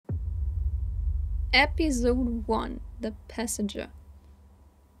Episode 1, The Passenger.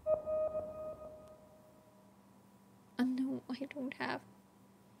 Oh no, I don't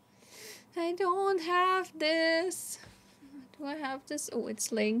have this. Do I have this? Oh,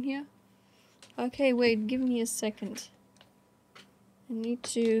 it's laying here. Okay, wait, give me a second. I need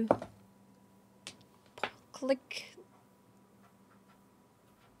to click.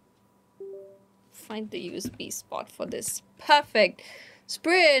 Find the USB spot for this. Perfect.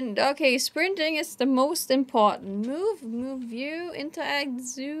 Sprint. Okay, sprinting is the most important. Move, view, interact,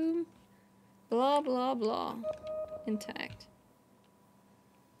 zoom, blah, blah, blah. Interact.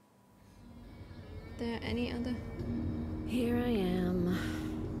 There any other? Here I am.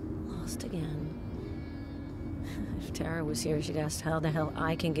 Lost again. If Tara was here, she'd ask how the hell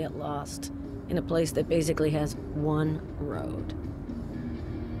I can get lost in a place that basically has one road.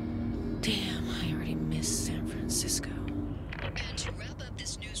 Damn, I already missed San Francisco. And to wrap up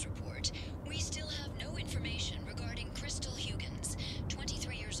this news report, we still have no information regarding Crystal Huygens,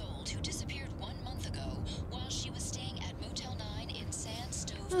 23 years old, who disappeared 1 month ago while she was staying at Motel 9 in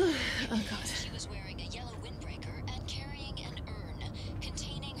Sandstove. Oh god. She was wearing a yellow windbreaker and carrying an urn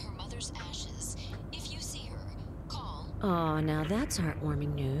containing her mother's ashes. If you see her, call. Aw, now that's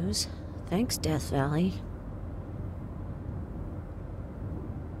heartwarming news. Thanks, Death Valley.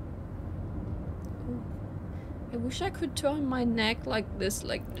 I wish I could turn my neck like this,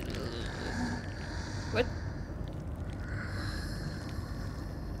 like... What?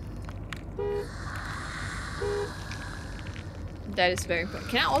 That is very important.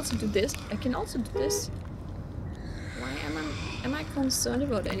 Can I also do this? I can also do this. Why am I concerned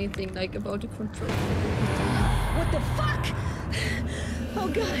about anything, like about the control? What the fuck? Oh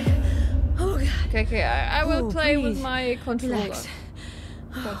god. Oh god. Okay, I will play breathe. with my controller. Relax.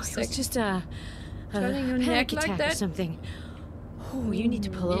 Oh, it was just Turning your panic neck like attack that? Or something. Oh, you need to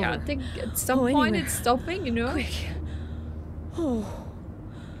pull over. Yeah, I think at some point anywhere. it's stopping, you know? Quick. Oh.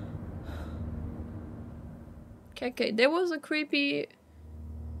 Okay, there was a creepy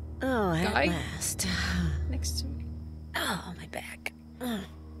Oh, at guy last. next to me. Oh, my back.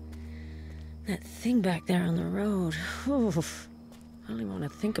 That thing back there on the road. Oof. I don't even want to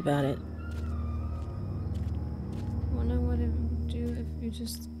think about it. I wonder what it would do if you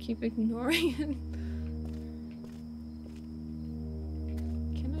just keep ignoring it.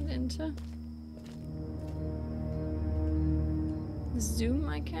 Cannot enter. Zoom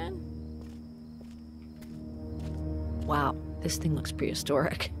I can? Wow, this thing looks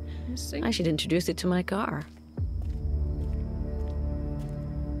prehistoric. Missing. I should introduce it to my car.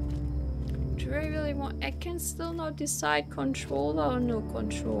 Do I really want... I can still not decide controller or no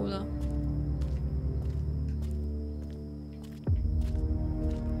controller.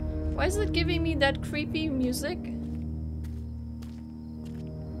 Why is it giving me that creepy music?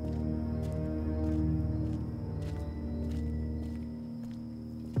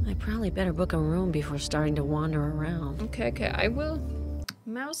 I probably better book a room before starting to wander around. Okay, I will...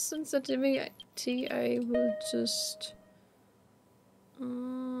 Mouse sensitivity, I will just...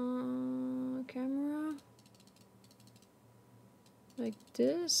 camera... Like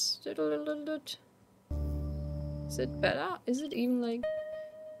this? Is it better? Is it even like...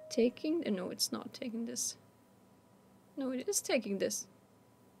 taking? No, it's not taking this. No, it is taking this.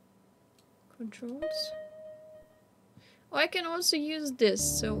 Controls? Oh, I can also use this,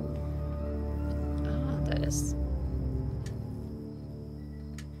 so... Ah, that is...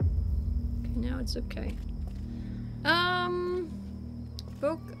 Okay, now it's okay.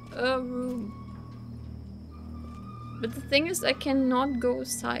 Book a room. But the thing is, I cannot go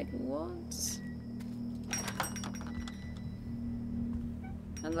sideways.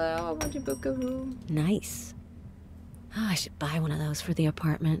 Hello, I want to book a room. Nice. Oh, I should buy one of those for the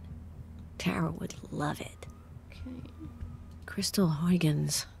apartment. Tara would love it. Okay. Crystal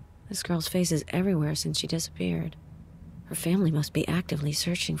Huygens. This girl's face is everywhere since she disappeared. Her family must be actively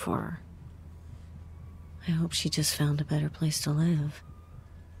searching for her. I hope she just found a better place to live.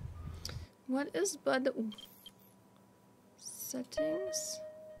 What is but settings?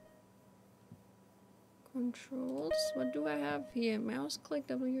 Controls. What do I have here? Mouse click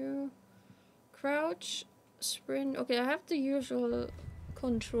W. Crouch. Sprint. Okay, I have the usual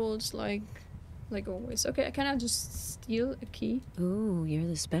controls like always. Okay, can I just steal a key? Ooh, you're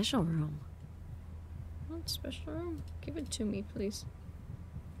the special room. What special room? Give it to me, please.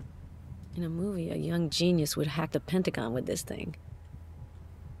 In a movie, a young genius would hack the Pentagon with this thing.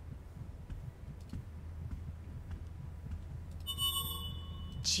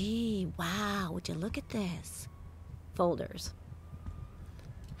 Gee, wow, would you look at this? Folders.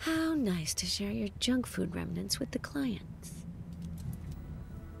 How nice to share your junk food remnants with the clients.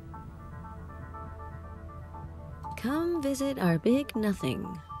 Come visit our big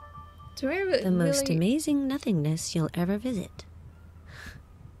nothing. Do I really... The most amazing nothingness you'll ever visit.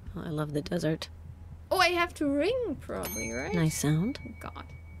 Oh, I love the desert. Oh, I have to ring, probably, right? Nice sound. Oh, God.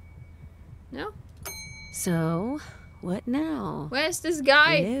 No? So, what now? Where's this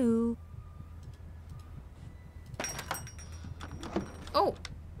guy? Hello? Oh.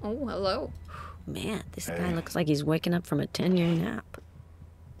 Oh, hello. Man, this guy looks like he's waking up from a 10-year nap.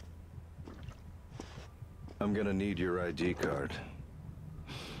 I'm gonna need your ID card.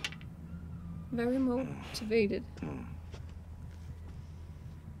 Very motivated.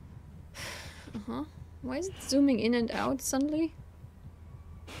 Uh-huh. Why is it zooming in and out suddenly?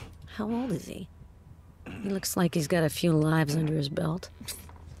 How old is he? He looks like he's got a few lives under his belt.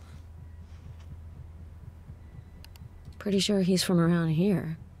 Pretty sure he's from around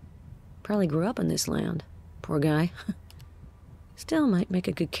here. Probably grew up in this land. Poor guy. Still might make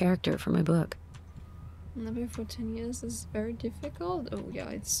a good character for my book. Never for 10 years is very difficult. Oh yeah,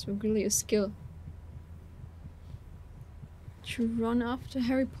 it's really a skill. To run after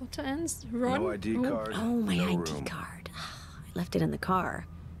Harry Potter ends? Run? No ID card. Oh, my no ID room. card. I left it in the car.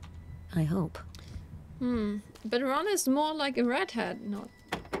 I hope. But Ron is more like a redhead, not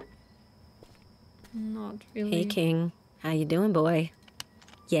really. Hey, King. How you doing, boy?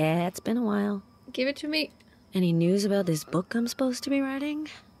 Yeah, it's been a while. Give it to me. Any news about this book I'm supposed to be writing?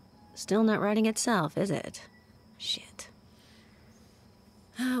 Still not writing itself, is it? Shit.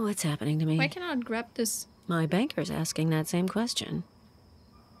 Oh, what's happening to me? Why cannot I grab this? My banker's asking that same question.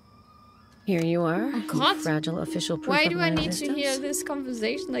 Here you are. Oh, God. Fragile official proof Why of do my I need existence. to hear this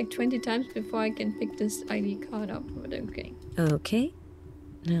conversation like 20 times before I can pick this ID card up? But okay. Okay.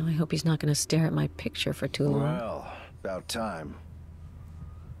 Now I hope he's not going to stare at my picture for too long. Well, about time.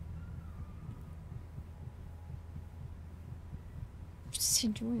 What's he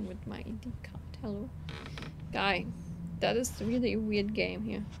doing with my ID card? Hello? Guy, that is really a weird game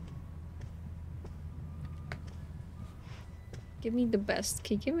here. Give me the best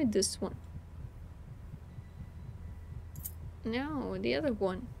key. Give me this one. No, the other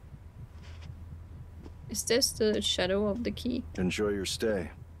one. Is this the shadow of the key? Enjoy your stay.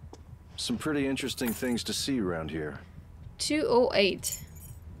 Some pretty interesting things to see around here. 208.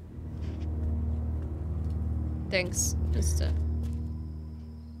 Thanks, mister.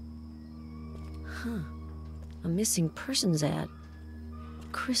 Huh. A missing persons ad.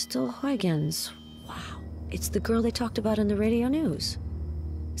 Crystal Huygens. Wow. It's the girl they talked about in the radio news.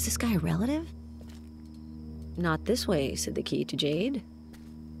 Is this guy a relative? Not this way, said the key to Jade.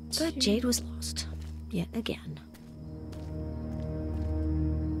 But Jade was lost. Yet again.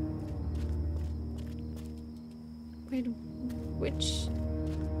 Wait,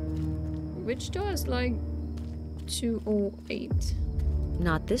 which door is like 208?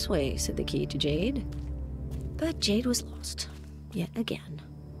 Not this way, said the key to Jade. But Jade was lost. Yet again.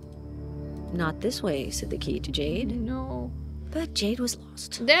 Not this way, said the key to Jade. No. But Jade was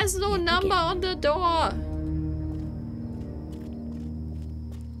lost. There's no Yet number again. on the door.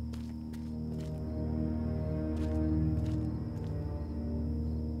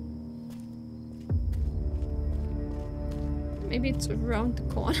 Maybe it's around the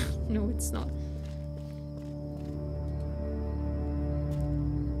corner. No, it's not.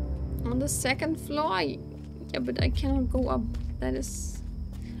 On the second floor? Yeah, but I cannot go up. That is...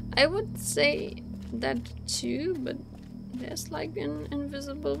 I would say that too, but there's like an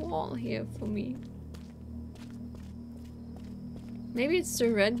invisible wall here for me. Maybe it's the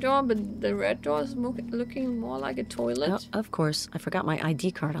red door, but the red door is looking more like a toilet. Oh, of course. I forgot my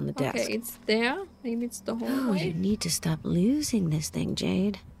ID card on the desk. Okay, it's there. Maybe it's the Oh, hallway. you need to stop losing this thing,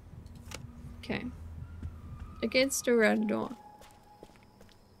 Jade. Okay. Against the red door.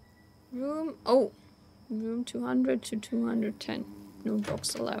 Room... Oh! Room 200 to 210. No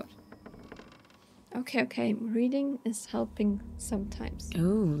dogs allowed. Okay, okay. Reading is helping sometimes.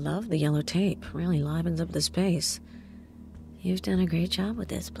 Ooh, love the yellow tape. Really livens up the space. You've done a great job with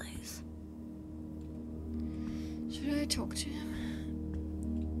this place. Should I talk to him?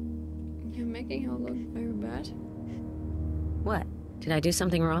 You're making her look very bad. What? Did I do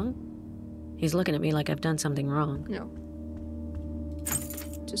something wrong? He's looking at me like I've done something wrong. No.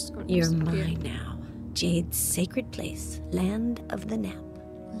 Just gonna You're disappear. mine now. Jade's sacred place. Land of the Nap.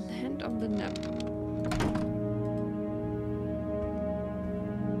 Land of the Nap.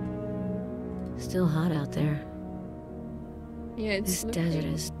 Still hot out there. Yeah, it's This desert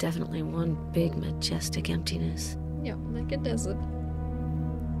is definitely one big majestic emptiness. Yeah, like a desert.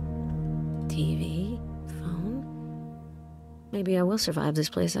 TV? Phone? Maybe I will survive this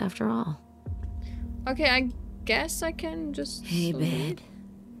place after all. Okay, I guess I can just... Hey, sleep. bed.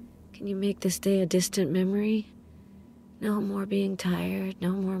 Can you make this day a distant memory? No more being tired,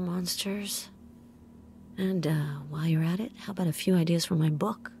 no more monsters. And, while you're at it, how about a few ideas for my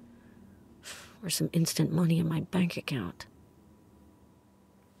book? Or some instant money in my bank account?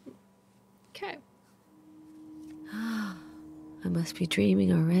 Okay. I must be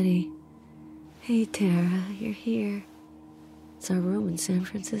dreaming already. Hey, Tara, you're here. It's our room in San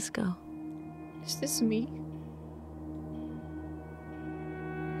Francisco. Is this me?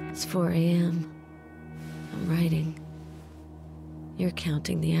 It's 4 a.m. I'm writing. You're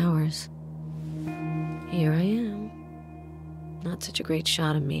counting the hours. Here I am. Not such a great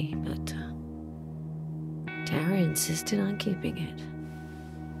shot of me, but Tara insisted on keeping it.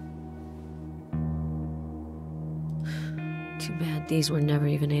 Too bad these were never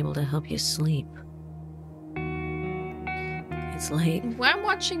even able to help you sleep. It's late. When I'm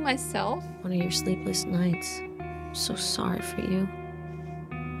watching myself. One of your sleepless nights. I'm so sorry for you.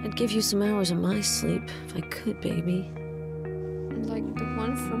 I'd give you some hours of my sleep if I could, baby. Like the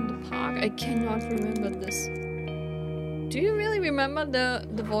one from the park. I cannot remember this. Do you really remember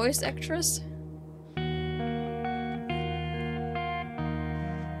the voice actress?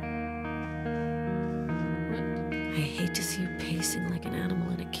 I hate to see you pacing like an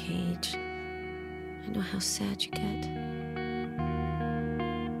animal in a cage. I know how sad you get.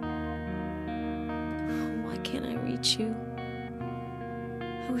 Oh, why can't I reach you?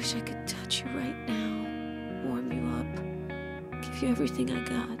 I wish I could touch you right now, warm you up, give you everything I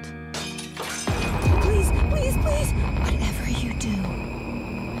got. Please, please, please! Whatever you do,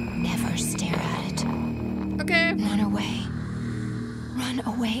 never stare at it. Okay. Run away. Run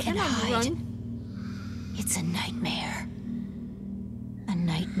away and Can I hide. run? It's a nightmare. A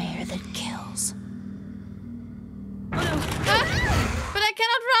nightmare that kills. Oh no. Ah! But I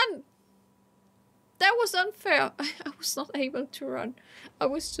cannot run! That was unfair. I was not able to run. I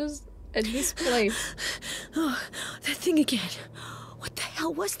was just at this place. Oh, that thing again. What the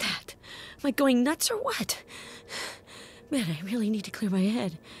hell was that? Am I going nuts or what? Man, I really need to clear my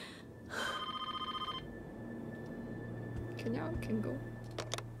head. Okay, now I can go.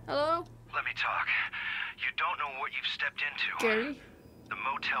 Hello? Let me talk. You don't know what you've stepped into. Gary? The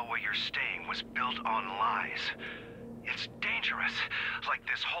motel where you're staying was built on lies. It's dangerous, like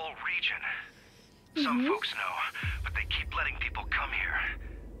this whole region. Some folks know, but they keep letting people come here.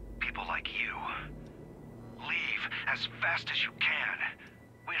 People like you. Leave as fast as you can.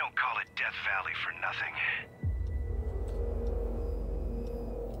 We don't call it Death Valley for nothing.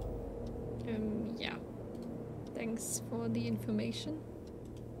 Yeah. Thanks for the information.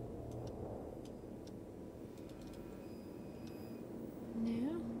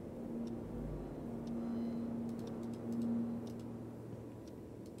 Yeah.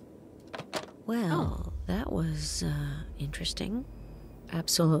 Well, that was, interesting.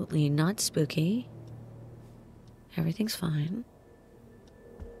 Absolutely not spooky. Everything's fine.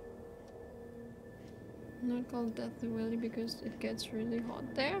 Not called Death Valley because it gets really hot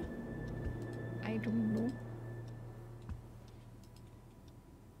there. I don't know.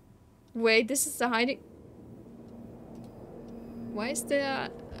 Wait, this is the hiding... Why is there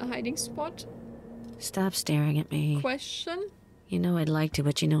a hiding spot? Stop staring at me. Question? You know I'd like to,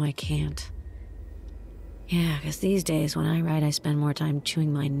 but you know I can't. Yeah, because these days when I write, I spend more time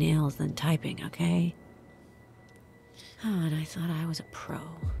chewing my nails than typing, okay? Oh, and I thought I was a pro.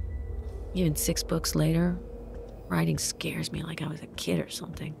 Even 6 books later, writing scares me like I was a kid or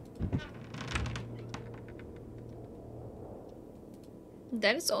something.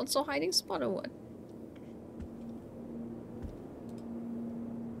 That is also a hiding spot or what?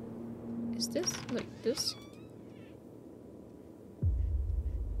 Is this like this?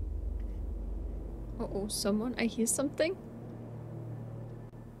 Uh-oh, someone, I hear something.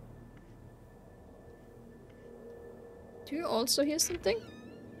 Do you also hear something?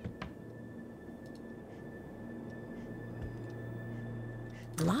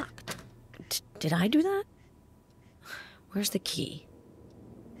 Locked. Did I do that? Where's the key?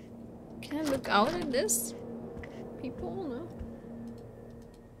 Can I look out at this? People, no?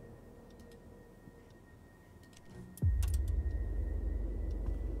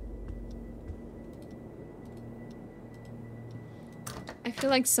 I feel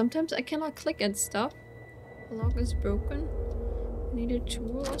like sometimes I cannot click at stuff. The lock is broken. I need a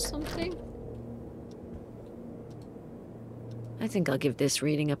tool or something. I think I'll give this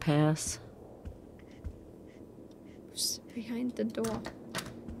reading a pass. Who's behind the door?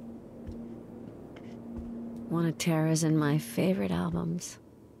 One of Tara's and my favorite albums.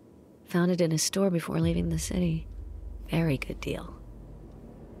 Found it in a store before leaving the city. Very good deal.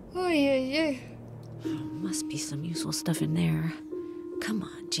 Oh yeah, yeah. Must be some useful stuff in there. Come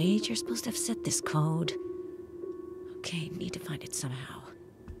on, Jade, you're supposed to have set this code. Okay, need to find it somehow.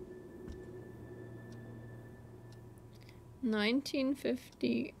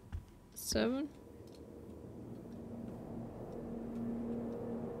 1957.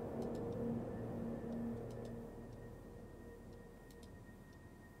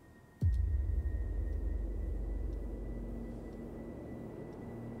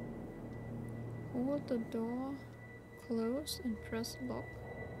 Hold the door close and press lock.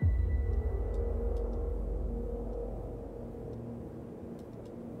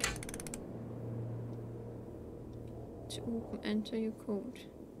 To open, enter your code.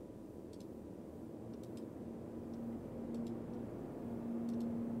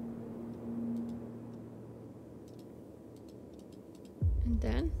 And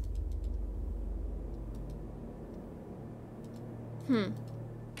then?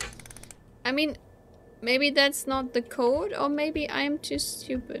 I mean, maybe that's not the code, or maybe I'm too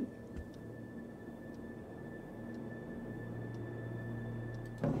stupid.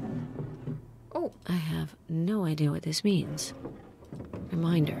 Oh. I have no idea what this means.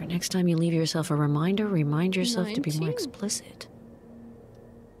 Reminder. Next time you leave yourself a reminder, remind yourself to be more 19. explicit.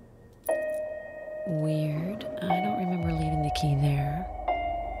 Weird. I don't remember leaving the key there.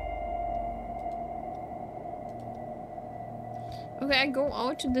 Okay, I go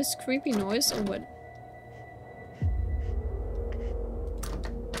out to this creepy noise, or what?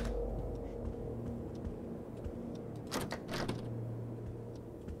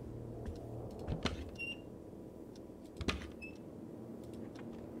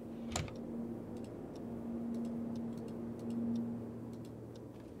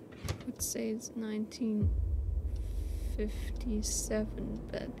 Let's say it's 1957,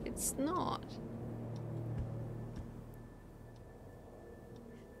 but it's not.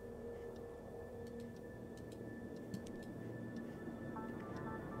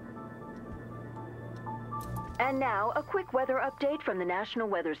 And now, a quick weather update from the National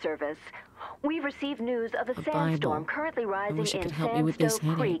Weather Service. We've received news of a sandstorm Bible. currently rising wish it in could help me with this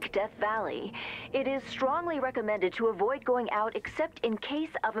Sandstone headache. Creek, Death Valley. It is strongly recommended to avoid going out except in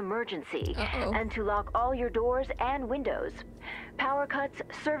case of emergency, Uh-oh. and to lock all your doors and windows. Power cuts,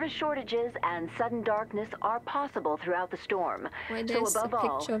 service shortages, and sudden darkness are possible throughout the storm. Why So there's a above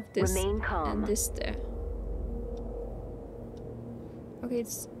all, picture of this remain calm. and this there. Okay,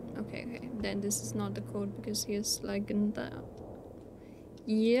 it's okay. Then this is not the code because he's like in the.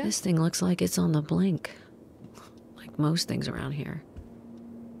 Yeah. This thing looks like it's on the blink. Like most things around here.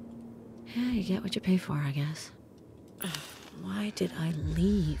 Yeah, you get what you pay for, I guess. Ugh, why did I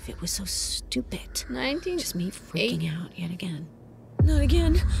leave? It was so stupid. 19. Just me freaking out yet again. Not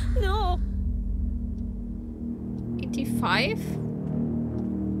again. No. 85.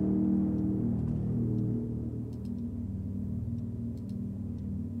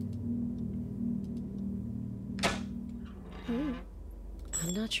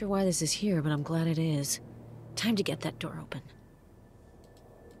 I'm not sure why this is here, but I'm glad it is. Time to get that door open.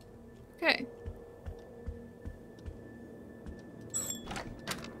 Okay.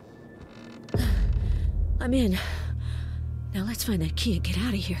 I'm in. Now let's find that key and get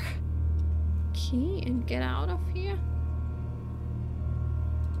out of here. Key and get out of here.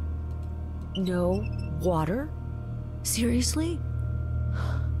 No water? Seriously?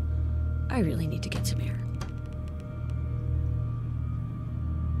 I really need to get some air.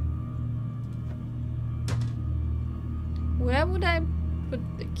 Where would I put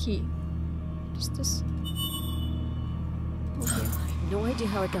the key? Just this. Okay. I have no idea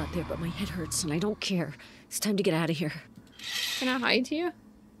how I got there, but my head hurts and I don't care. It's time to get out of here. Can I hide here?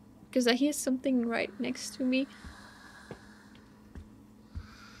 Because I hear something right next to me.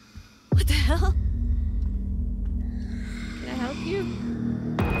 What the hell? Can I help you?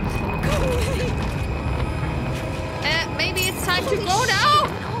 Go away! Maybe it's time to go now!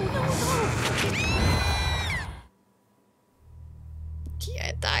 No.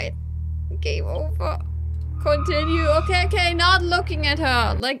 I died. Game over. Continue. Okay, not looking at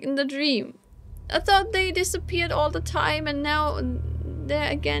her like in the dream. I thought they disappeared all the time and now they're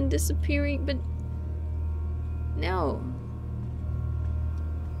again disappearing, but no.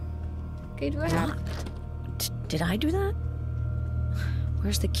 Okay, do I have... Did I do that?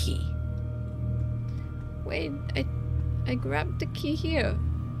 Where's the key? Wait, I grabbed the key here,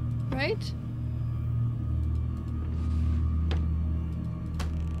 right?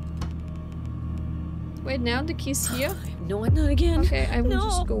 Wait, now the key's here? No, not again. Okay, I will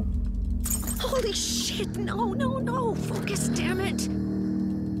just go. Holy shit! No! Focus, damn it!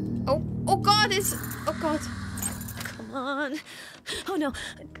 Oh god, it's... Oh god. Come on. Oh no.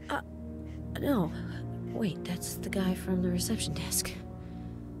 No. Wait, that's the guy from the reception desk.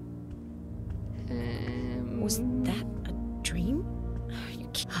 Was Was that a dream?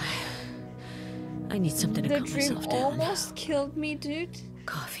 I need something to The calm dream myself down. almost killed me, dude.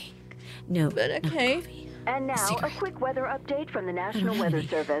 Coffee. No, But not okay. coffee. And now, a cigarette. quick weather update from the National have Weather any.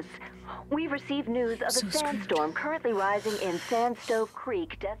 Service. We've received news of So a screwed. sandstorm currently rising in Sandstove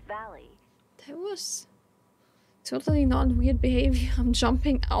Creek, Death Valley. That was totally not weird behavior. I'm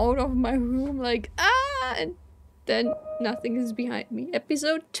jumping out of my room like, ah! And then nothing is behind me.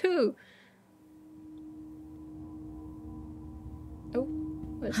 Episode 2. Oh,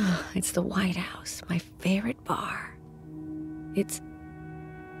 what's that? It's the White House, my favorite bar. It's...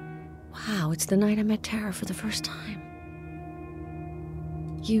 Wow, it's the night I met Tara for the first time.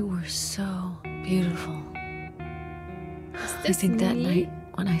 You were so beautiful. Is I this think that me? night,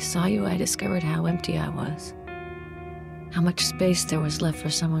 when I saw you, I discovered how empty I was. How much space there was left for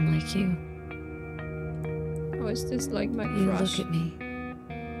someone like you. Or is this like my You crush? look at me.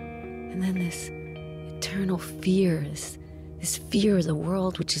 And then this eternal fear, this fear of the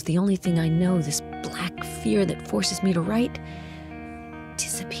world, which is the only thing I know, this black fear that forces me to write,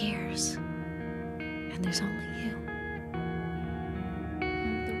 disappears. And there's only you.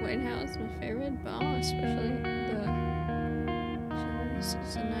 The White House, my favorite bar, especially the.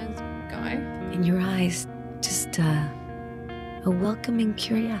 He's a nice guy. In your eyes, just a welcoming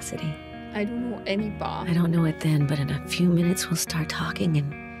curiosity. I don't know any bar. I don't know it then, but in a few minutes we'll start talking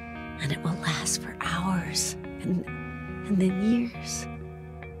and it will last for hours and then years.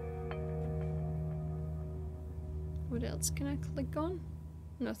 What else can I click on?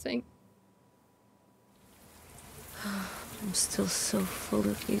 Nothing. I'm still so full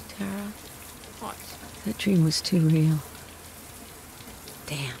of you, Tara. Hot. That dream was too real.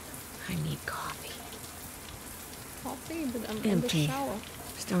 Damn, I need coffee. Coffee, but I'm in the Empty. shower.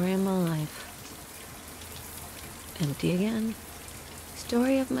 Story of my life. Empty again.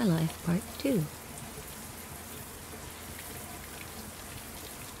 Story of my life, part 2.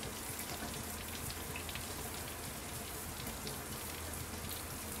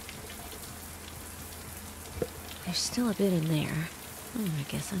 There's still a bit in there. I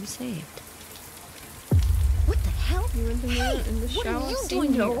guess I'm saved. What the hell? You in the mirror in the what shower. are you See,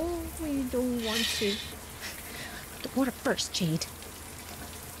 doing here? no, we don't want to. The water first, Jade.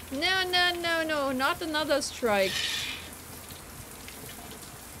 No, no, no, no, not another strike.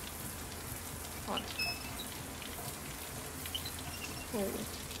 Hot. Cold.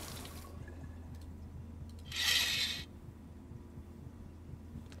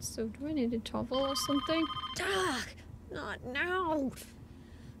 So do I need a towel or something? Ah, not now.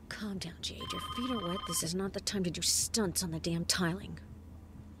 Calm down, Jade. Your feet are wet. This is not the time to do stunts on the damn tiling.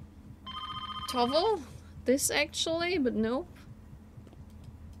 Towel? This actually, but nope.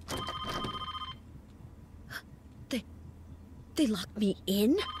 They locked me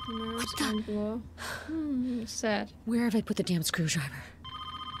in? Mirrors the- and blur. Sad. Where have I put the damn screwdriver?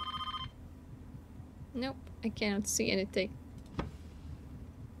 Nope, I cannot see anything.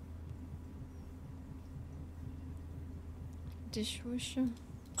 Dishwasher.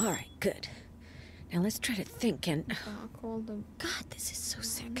 Alright, good. Now let's try to think and... Call the God, this is so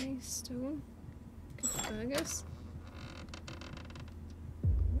sick. Honey stone. Good burgers.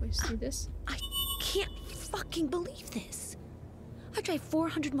 We see this. I can't fucking believe this. I drive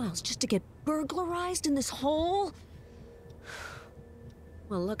 400 miles just to get burglarized in this hole?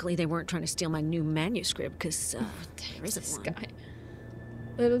 Well, luckily they weren't trying to steal my new manuscript, because there isn't This one. guy.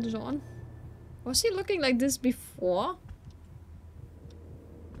 Little John. Was he looking like this before?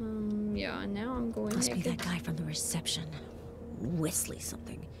 Yeah, now I'm going Must be naked. that guy from the reception. Wesley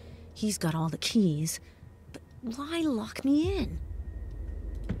something. He's got all the keys. But why lock me in?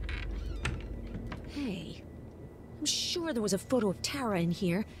 Hey, I'm sure there was a photo of Tara in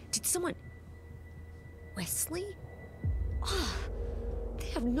here. Did someone... Wesley? Oh, they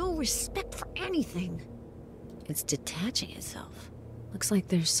have no respect for anything. It's detaching itself. Looks like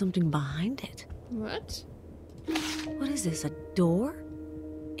there's something behind it. What? What is this, a door?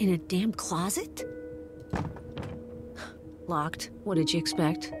 In a damn closet? Locked. What did you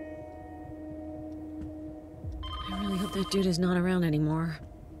expect? I really hope that dude is not around anymore.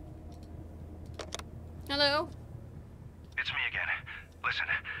 Hello? It's me again. Listen,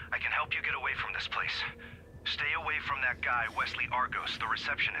 I can help you get away from this place. Stay away from that guy, Wesley Argos, the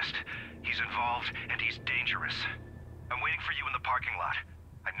receptionist. He's involved, and he's dangerous. I'm waiting for you in the parking lot.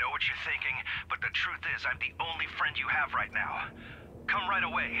 I know what you're thinking, but the truth is I'm the only friend you have right now. Come right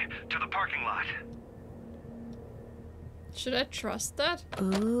away, to the parking lot. Should I trust that?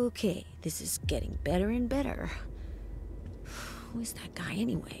 Okay, this is getting better and better. Who is that guy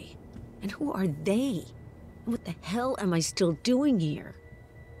anyway? And who are they? And what the hell am I still doing here?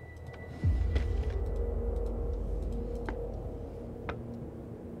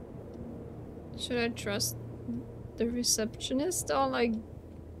 Should I trust the receptionist or like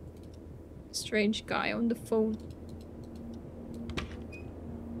strange guy on the phone?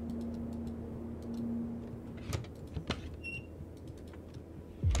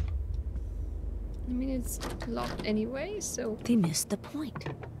 I mean, it's locked anyway, so... They missed the point.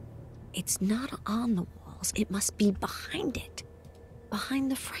 It's not on the walls. It must be behind it.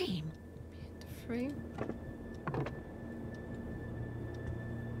 Behind the frame. The frame?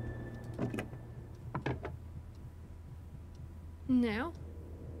 Now?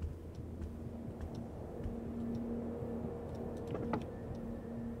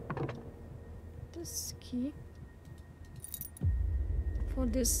 This key? For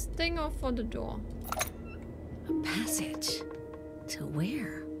this thing or for the door? A passage. To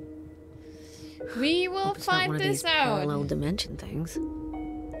where? We will Hope it's not find one of this these out. parallel dimension things.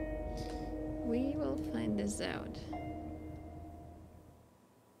 We will find this out.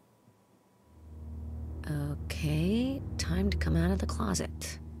 Okay, time to come out of the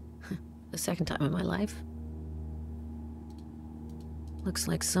closet. The second time in my life. Looks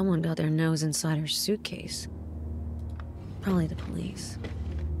like someone got their nose inside her suitcase. Probably the police.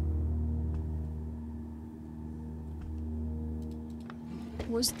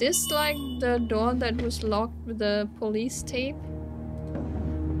 Was this like the door that was locked with the police tape?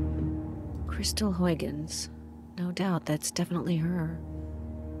 Crystal Huygens. No doubt, that's definitely her.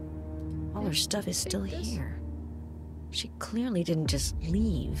 All her stuff is still here. She clearly didn't just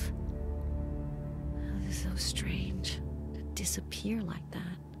leave. Oh, this is so strange. To disappear like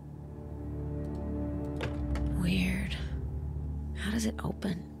that. Weird. How does it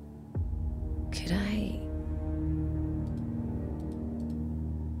open? Could I...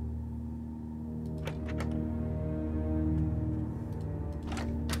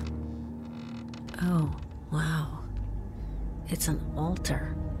 Oh, wow. It's an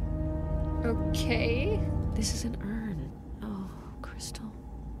altar. Okay. This is an urn. Oh, Crystal.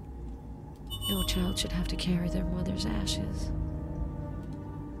 No child should have to carry their mother's ashes.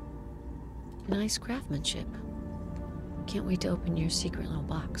 Nice craftsmanship. Can't wait to open your secret little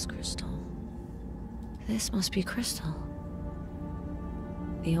box, Crystal. This must be Crystal.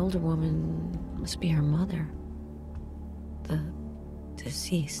 The older woman must be her mother. The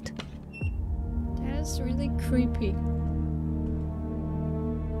deceased. That's really creepy.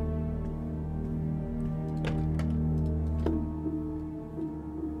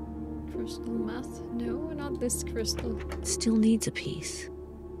 Crystal meth? No, not this crystal. Still needs a piece.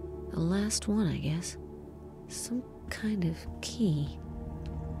 The last one, I guess. Some kind of key.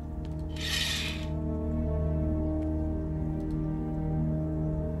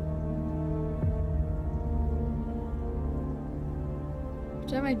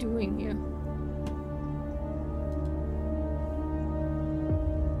 What am I doing here?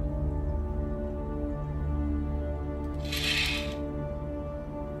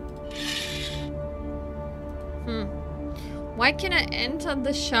 Why can I enter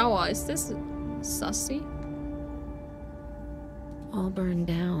the shower? Is this sussy? All burned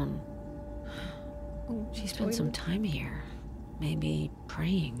down. Oh, She spent some time here. Maybe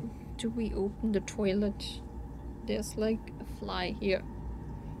praying. Do we open the toilet? There's like a fly here.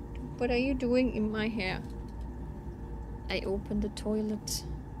 What are you doing in my hair? I open the toilet.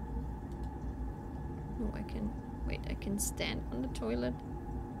 No, I can... Wait, I can stand on the toilet.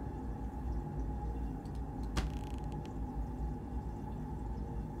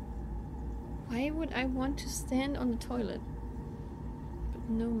 Why would I want to stand on the toilet? But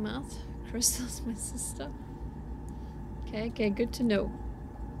no math. Crystal's my sister. Okay, good to know.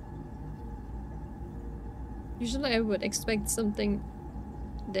 Usually I would expect something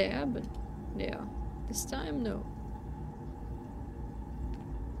there, but yeah, this time no.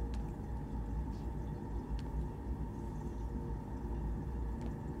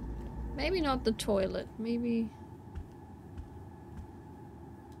 Maybe not the toilet, maybe...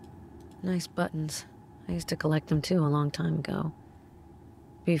 Nice buttons. I used to collect them too a long time ago.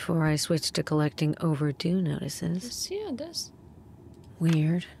 Before I switched to collecting overdue notices. Yes, yeah, this.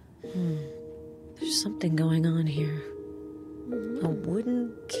 Weird. There's something going on here. A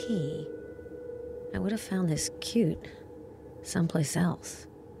wooden key. I would have found this cute someplace else.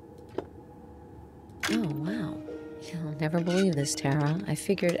 Oh, wow. You'll never believe this, Tara. I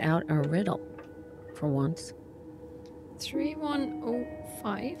figured out a riddle. For once.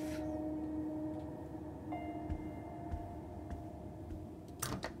 3105.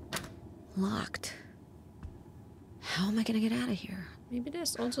 Locked. How am I gonna get out of here? Maybe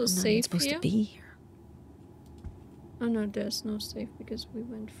there's also a I'm not even safe supposed here. to be here. Oh no, there's no safe because we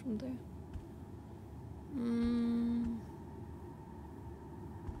went from there.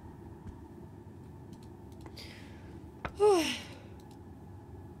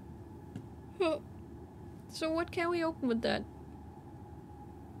 So what can we open with that?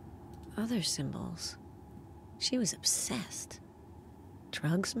 Other symbols. She was obsessed.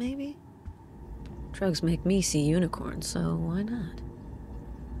 Drugs, maybe? Drugs make me see unicorns, so why not?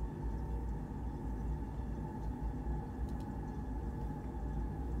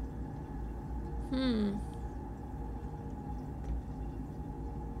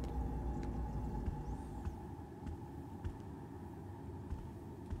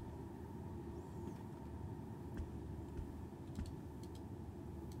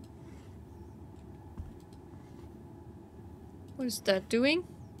 What is that doing?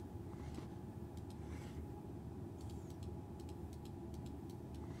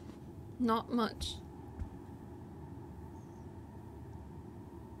 Not much.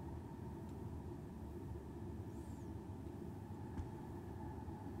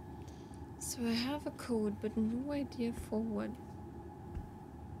 So I have a code, but no idea for what.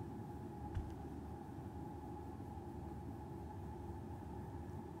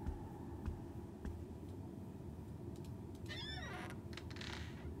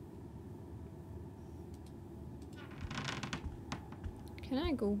 Can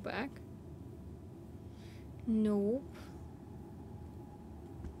I go back? Nope.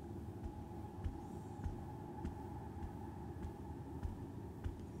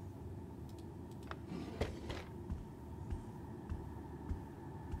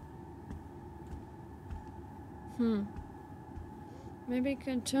 Maybe I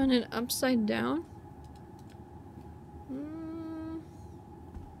can turn it upside down.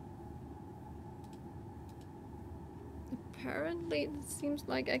 Apparently, it seems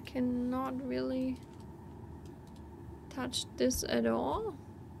like I cannot really touch this at all.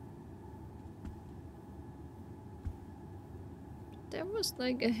 There was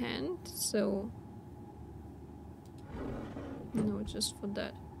like a hand, so no, just for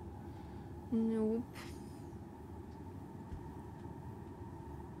that. Nope.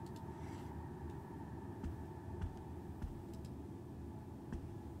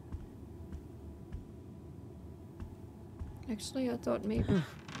 Actually, I thought maybe.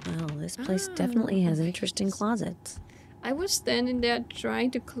 Well, this place definitely has interesting closets. I was standing there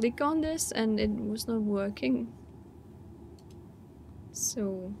trying to click on this and it was not working.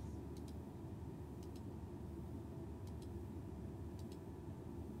 So.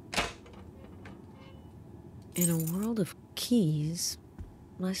 In a world of keys,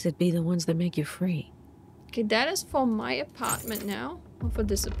 must it be the ones that make you free? Okay, that is for my apartment now. Or for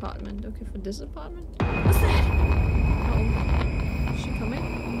this apartment. Okay, for this apartment. What's that? Oh, is she coming?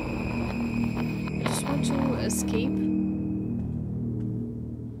 I just want to escape.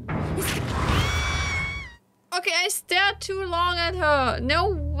 Okay, I stared too long at her. No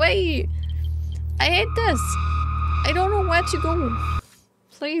way. I hate this. I don't know where to go.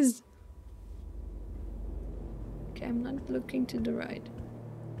 Please. Okay, I'm not looking to the right.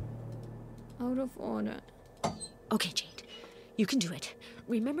 Out of order. Okay, Jade. You can do it.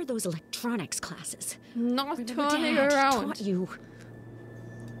 Remember those electronics classes? Not Remember turning Dad around. taught you.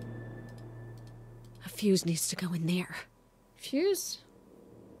 A fuse needs to go in there. Fuse?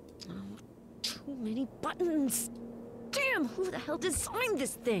 Oh, too many buttons. Damn, who the hell designed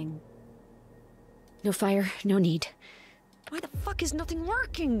this thing? No fire, no need. Why the fuck is nothing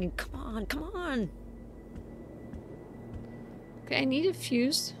working? Come on, come on. Okay, I need a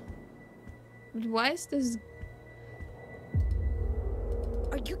fuse. But why is this?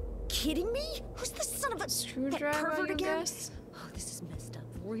 Are you kidding me? Who's the son of a Screwdriver, pervert I again? guess? Oh, this is messed up.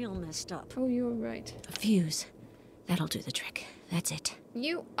 Real messed up. Oh, you're right. A fuse. That'll do the trick. That's it.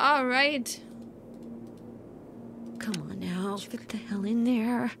 You are right. Come on now. Get the hell in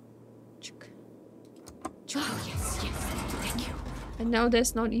there. Oh, yes, yes. Thank you. And now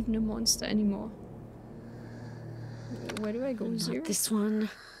there's not even a monster anymore. Where do I go? Not Zero? this one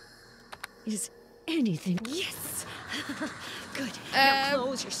is anything. Yes! Good. Now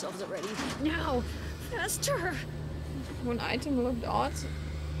close yourselves already. Now! Faster! One item looked odd.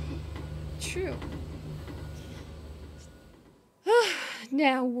 True.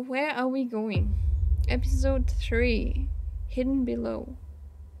 Now, where are we going? Episode 3. Hidden Below.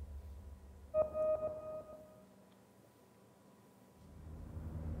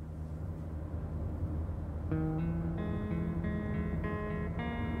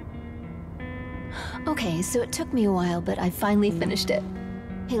 Okay, so it took me a while, but I finally finished it.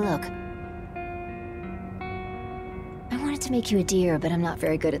 Hey, look. I wanted to make you a deer, but I'm not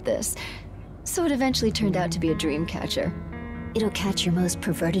very good at this. So it eventually turned out to be a dream catcher. It'll catch your most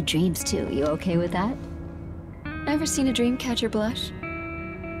perverted dreams, too. You okay with that? Ever seen a dream catcher blush?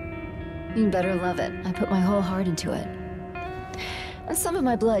 You'd better love it. I put my whole heart into it. And some of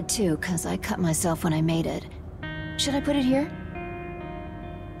my blood, too, because I cut myself when I made it. Should I put it here?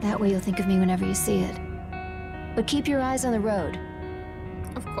 That way you'll think of me whenever you see it. But keep your eyes on the road.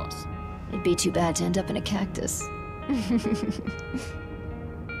 Of course. It'd be too bad to end up in a cactus. And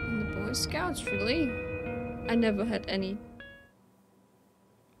the Boy Scouts, really? I never had any.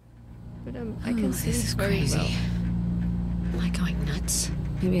 But I can see this this is very crazy. well. Am I going nuts?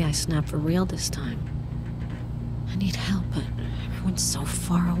 Maybe I snapped for real this time. I need help, but everyone's so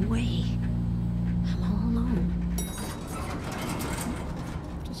far away. I'm all alone.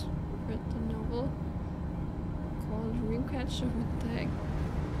 Just read the novel called Dreamcatcher. What the heck?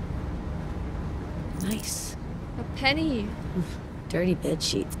 Nice. A penny. Dirty bed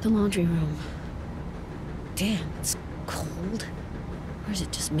sheets. The laundry room. Damn, it's cold. Or is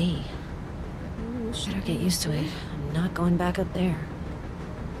it just me? Ooh, Better get used to it. I'm not going back up there.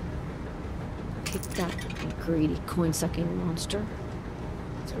 Kick that, you greedy coin-sucking monster.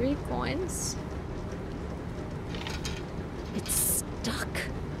 3 coins. It's stuck.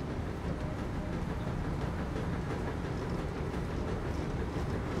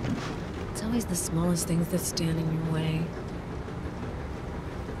 It's always the smallest things that stand in your way.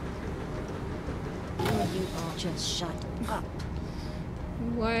 You all just shut up.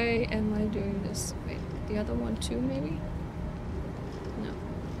 Why am I doing this? Wait, the other one too, maybe? No.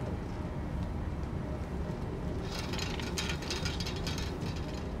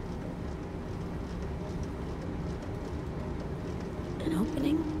 An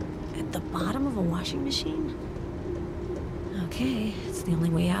opening? At the bottom of a washing machine? Okay, it's the only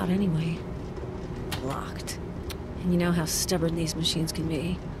way out anyway. Locked. And you know how stubborn these machines can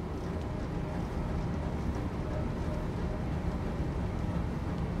be.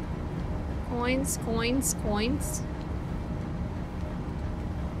 Coins, coins, coins.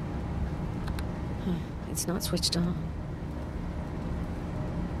 It's not switched on.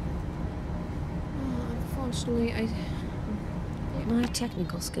 Unfortunately, My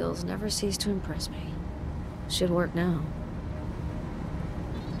technical skills never cease to impress me. Should work now.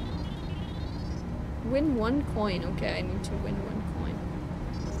 win 1 coin. Okay, I need to win 1 coin.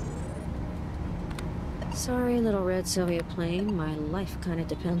 Sorry, little red Soviet plane. My life kind of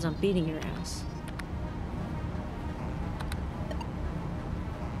depends on beating your ass.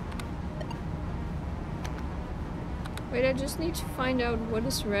 Wait, I just need to find out what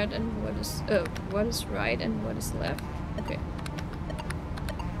is red and what is right and what is left. Okay.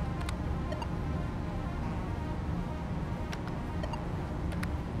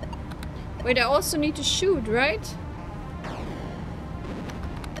 Wait, I also need to shoot, right?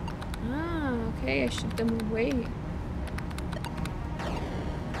 Ah, okay, I shoot them away.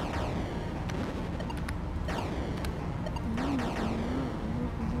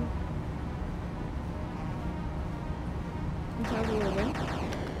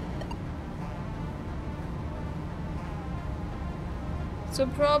 So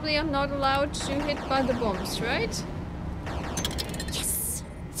probably I'm not allowed to hit by the bombs, right? Yes!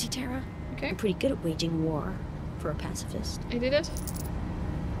 See, Tara? Okay. I'm pretty good at waging war for a pacifist. I did it.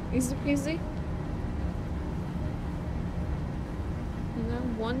 Easy peasy. And now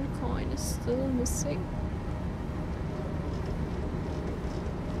 1 coin is still missing.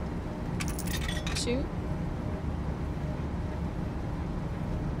 2.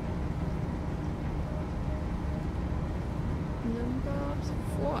 Number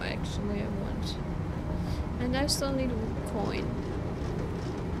 4 actually I want. And I still need 1 coin.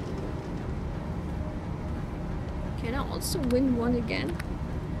 Can I also win 1 again?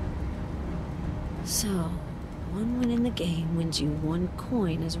 So, 1 win in the game wins you 1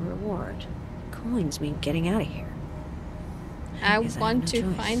 coin as a reward. Coins mean getting out of here. I guess want have to no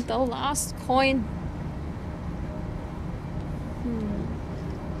choice. find the last coin.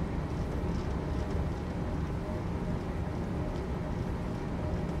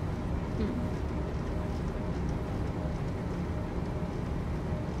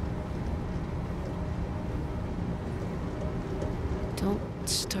 Don't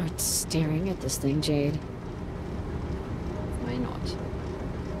start staring at this thing, Jade. Why not?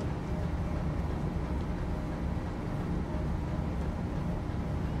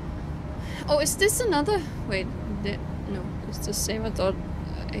 Oh, is this another? Wait, no, it's the same. I thought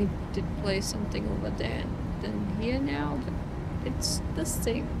I did play something over there and then here now, but it's the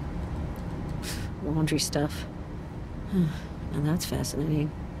same. Laundry stuff. Now that's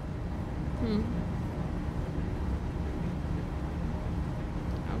fascinating.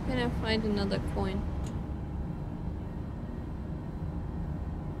 How can I find another coin?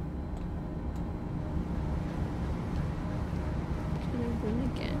 Can I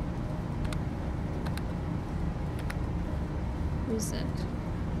win again? is that?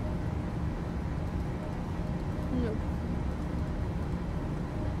 Nope.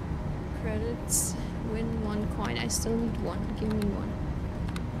 Credits. Win 1 coin. I still need 1. Give me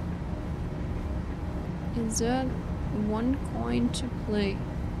 1. Insert 1 coin to play.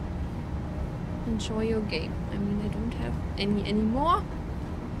 Enjoy your game. I mean, I don't have any anymore.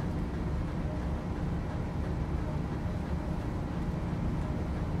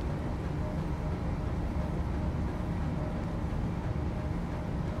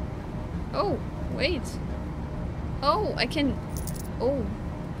 Oh, wait. Oh, I can... Oh.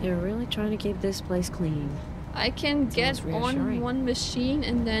 You're really trying to keep this place clean. I can get on one machine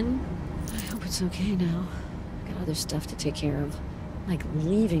and then... I hope it's okay now. Got other stuff to take care of. Like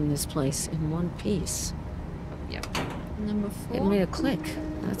leaving this place in one piece. Yep. Number 4. It made a click.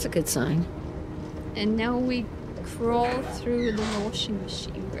 That's a good sign. And now we crawl through the washing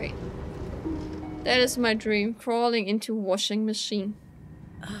machine. Great. That is my dream. Crawling into washing machine.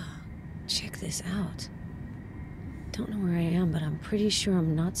 Check this out. Don't know where I am, but I'm pretty sure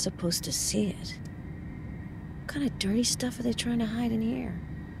I'm not supposed to see it. What kind of dirty stuff are they trying to hide in here?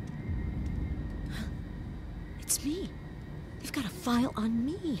 It's me. They've got a file on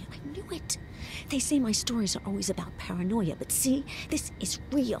me. I knew it. They say my stories are always about paranoia, but see, this is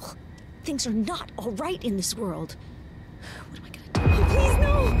real. Things are not all right in this world. What am I gonna do? Oh, please,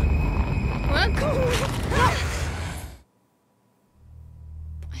 no! What?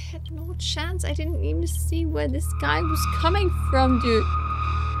 I had no chance. I didn't even see where this guy was coming from, dude.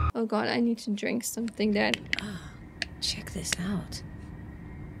 Oh god, I need to drink something then. Check this out.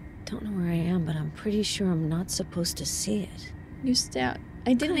 Don't know where I am, but I'm pretty sure I'm not supposed to see it. You stare.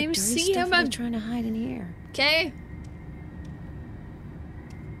 I didn't even see him. I'm trying to hide in here. Okay.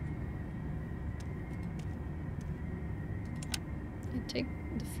 I take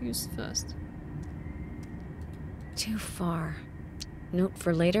the fuse first. Too far. Note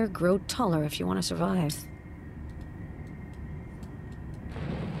for later, grow taller if you want to survive.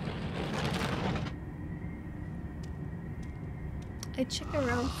 I check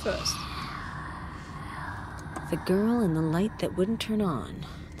around first. The Girl in the Light That Wouldn't Turn On.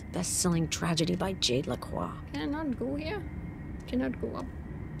 The best-selling tragedy by Jade Lacroix. Can I not go here? Cannot go up.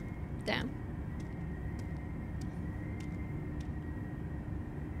 Damn.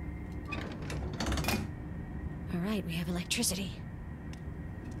 Alright, we have electricity.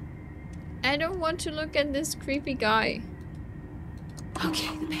 I don't want to look at this creepy guy.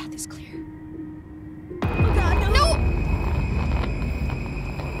 Okay, the path is clear. Oh god, no!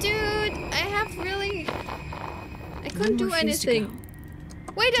 Dude, I have really... I couldn't do anything.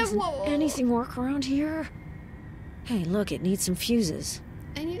 Wait, whoa. Anything work around here? Hey, look, it needs some fuses.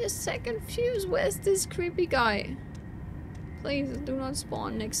 I need a second fuse. Where's this creepy guy? Please do not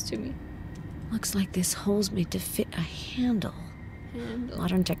spawn next to me. Looks like this hole's made to fit a handle.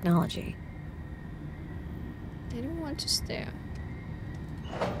 Modern technology. I don't want to stare.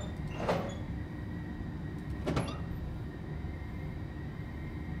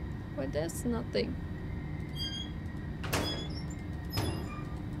 But there's nothing.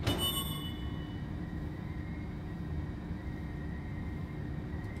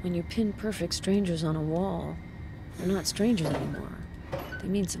 When you pin perfect strangers on a wall, they're not strangers anymore. They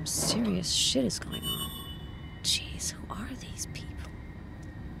mean some serious shit is going on. Jeez, who are these people?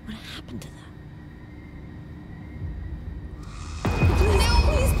 What happened to them?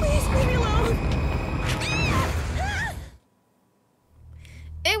 Please, leave me alone!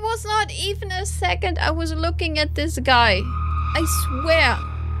 It was not even a second I was looking at this guy. I swear.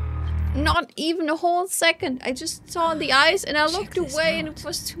 Not even a whole second. I just saw the eyes and I looked away and it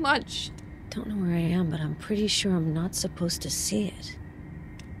was too much. Don't know where I am, but I'm pretty sure I'm not supposed to see it.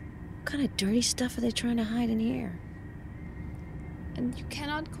 What kind of dirty stuff are they trying to hide in here? And you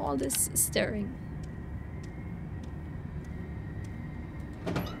cannot call this staring.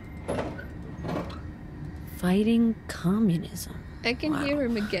 Fighting communism. I can hear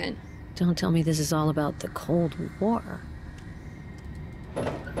him again. Don't tell me this is all about the Cold War.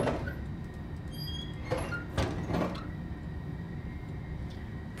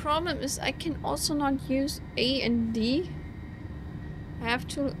 Problem is I can also not use A and D. I have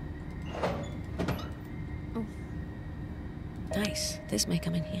to... Oh. Nice. This may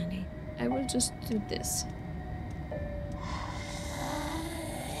come in handy. I will just do this.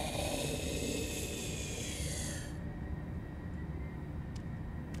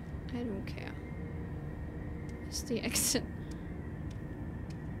 I don't care. It's the exit.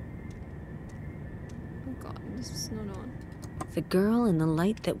 Oh god, this is not on. The Girl in the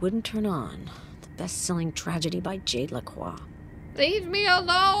Light That Wouldn't Turn On. The best-selling tragedy by Jade Lacroix. Leave me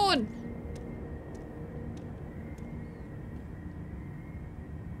alone!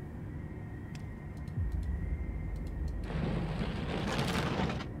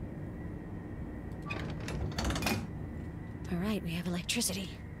 right, we have electricity.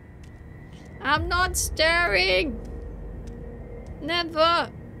 I'm not staring! Never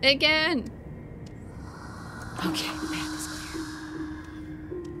again! Okay, the path is clear.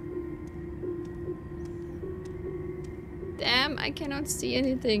 Damn, I cannot see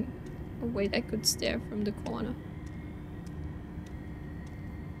anything. Oh wait, I could stare from the corner.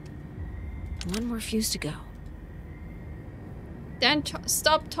 One more fuse to go. Dan,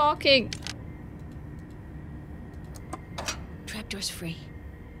 stop talking! Trapdoor's free.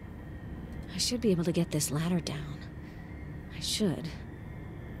 I should be able to get this ladder down. I should.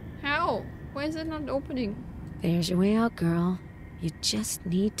 How? Why is it not opening? There's your way out, girl. You just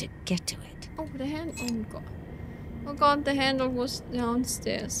need to get to it. Oh, the hand. Oh god. Oh god, the handle was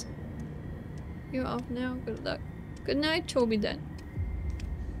downstairs. You're off now. Good luck. Good night, Toby, then.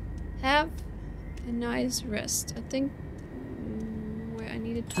 Have a nice rest. I think where I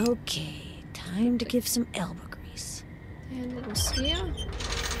needed to. Okay, time to give some elbow grease. The handle was here.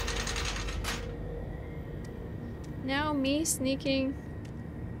 Now me sneaking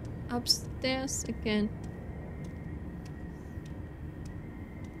upstairs again.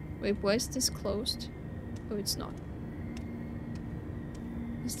 Wait, why is this closed? Oh, it's not.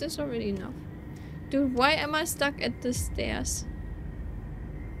 Is this already enough? Dude, why am I stuck at the stairs?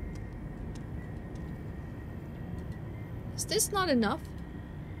 Is this not enough?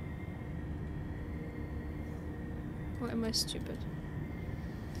 Or am I stupid?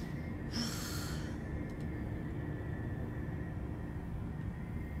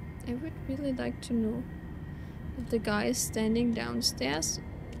 I would really like to know if the guy is standing downstairs.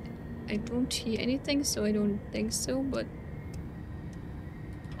 I don't hear anything, so I don't think so, but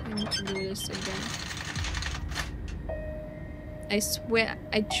I need to do this again. I swear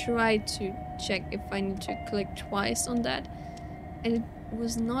I tried to check if I need to click twice on that, and it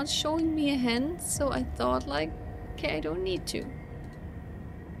was not showing me a hand, so I thought like, okay, I don't need to.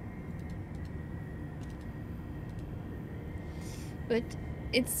 But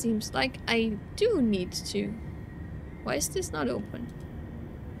it seems like I do need to. Why is this not open?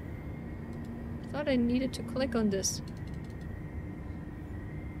 I thought I needed to click on this.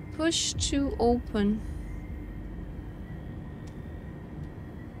 Push to open.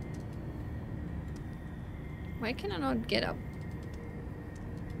 Why can I not get up?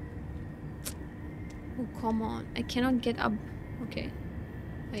 Oh, come on. I cannot get up. Okay.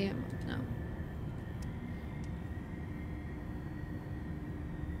 I am up now.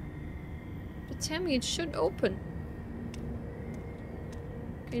 But tell me it should open.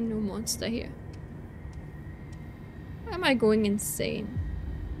 Okay, no monster here. Why am I going insane?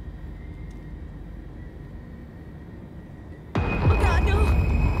 Oh god, no!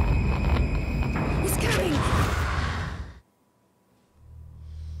 He's coming!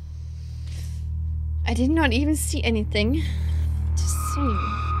 I did not even see anything. Just saying.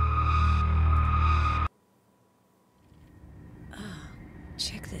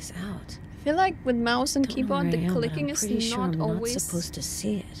 Check this out. I feel like with mouse and Don't know keyboard, where I the am, but clicking I'm is pretty sure not I'm always not supposed to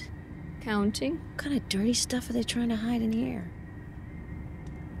see it. counting. What kind of dirty stuff are they trying to hide in here?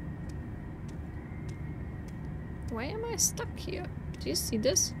 Why am I stuck here? Do you see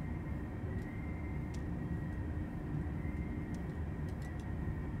this?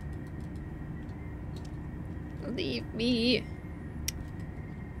 Leave me.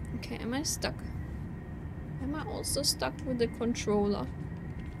 Okay, am I stuck? Am I also stuck with the controller?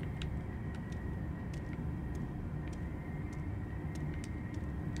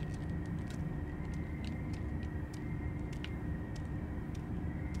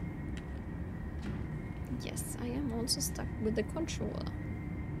 Yes, I am also stuck with the controller.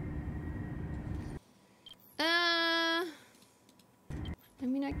 I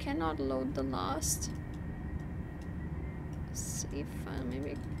mean, I cannot load the last save file.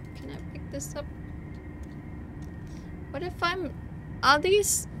 Maybe can I pick this up? What if I'm... Are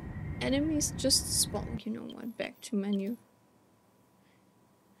these enemies just spawn? You know what? Back to menu.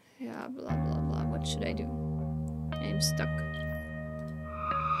 Yeah, blah blah blah. What should I do? I am stuck.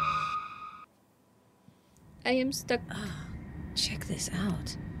 I am stuck. Check this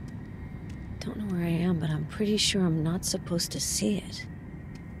out. Don't know where I am, but I'm pretty sure I'm not supposed to see it.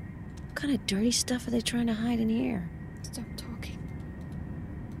 What kind of dirty stuff are they trying to hide in here? Stop talking.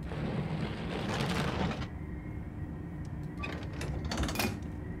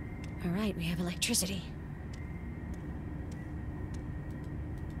 All right, we have electricity.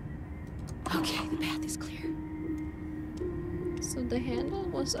 Okay, the path is clear. So the handle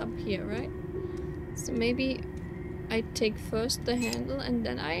was up here, right? So maybe I take first the handle and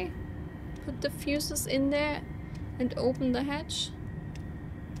then I put the fuses in there and open the hatch.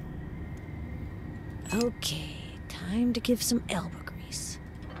 Okay, Time to give some elbow grease.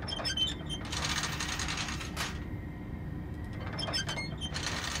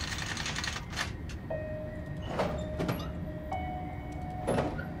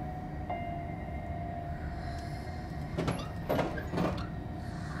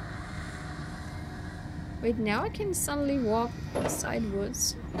 Wait, now I can suddenly walk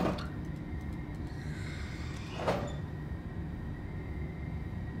sideways.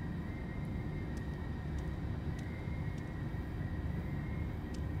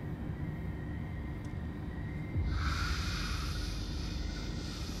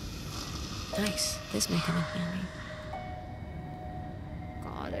 Nice. This may come in handy.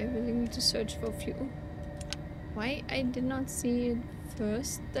 God, I really need to search for fuel. Why I did not see it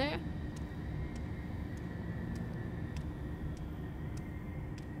first there?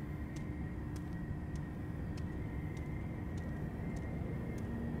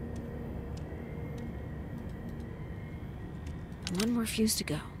 One more fuse to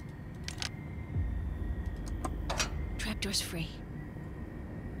go. Trapdoor's free.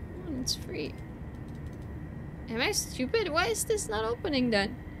 It's free. Am I stupid? Why is this not opening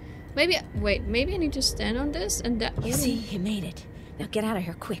then? Maybe, wait, maybe I need to stand on this and that. You see, you made it. Now get out of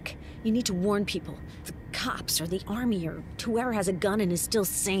here quick. You need to warn people. The cops or the army or whoever has a gun and is still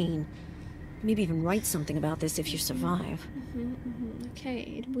sane. Maybe even write something about this if you survive. Okay,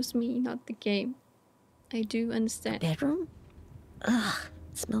 it was me, not the game. I do understand. Bedroom? Ugh,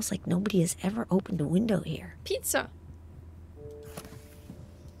 it smells like nobody has ever opened a window here. Pizza.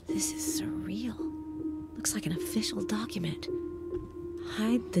 This is surreal. Looks like an official document.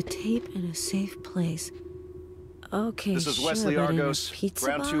 Hide the tape in a safe place. Okay, This is sure, Wesley but in a Argos, pizza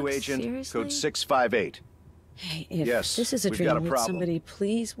Round 2 box? agent, Seriously? code 658. Hey, if Yes, this is a we've dream, got a would problem. somebody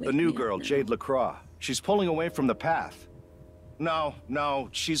please wake The new me up girl, now? Jade LaCroix. She's pulling away from the path. No,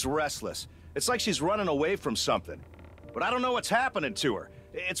 she's restless. It's like she's running away from something. But I don't know what's happening to her.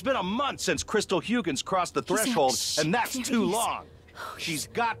 It's been a month since Crystal Huygens crossed the threshold, and that's there too he is. long. She's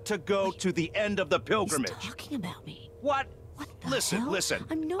got to go to the end of the pilgrimage. He's talking about me. What? What the Listen, hell? listen.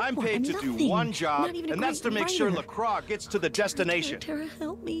 I'm no I'm one, paid I'm to do nothing. one job, Not even a and that's to great make sure writer. LaCroix gets to the destination. Tara,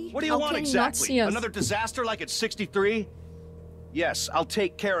 help me. What do you How want can you not exactly? see us? Another disaster like at 63? Yes, I'll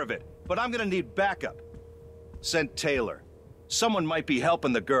take care of it, but I'm gonna need backup. Send Taylor. Someone might be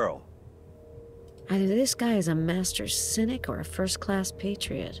helping the girl. Either this guy is a master cynic or a first-class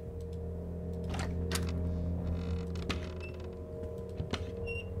patriot.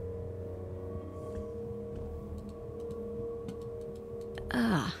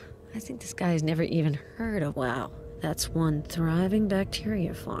 I think this guy's never even heard of WoW. That's one thriving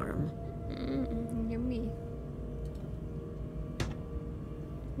bacteria farm. Yummy.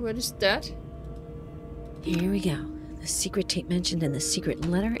 What is that? Here we go. The secret tape mentioned in the secret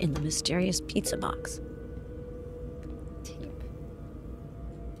letter in the mysterious pizza box. Tape.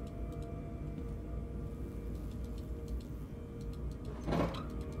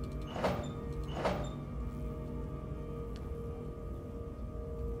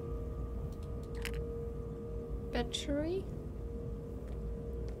 Battery?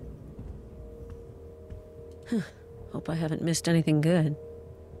 Hope I haven't missed anything good.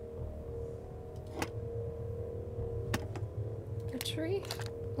 Battery?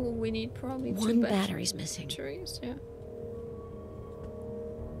 Oh, we need probably One two battery's missing. batteries, yeah.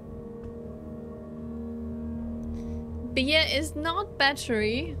 Beer is not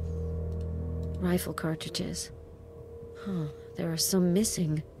battery. Rifle cartridges. Huh, there are some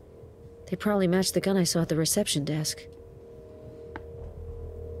missing. They probably match the gun I saw at the reception desk.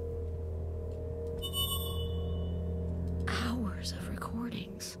 Hours of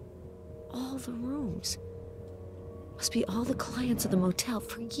recordings. All the rooms. Must be all the clients of the motel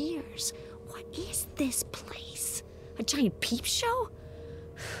for years. What is this place? A giant peep show?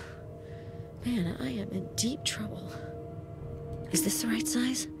 Man, I am in deep trouble. Is this the right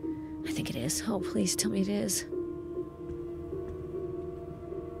size? I think it is. Oh, please tell me it is.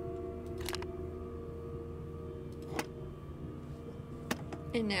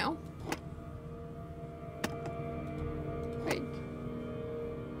 And now? Wait.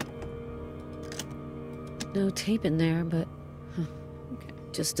 No tape in there, but Okay.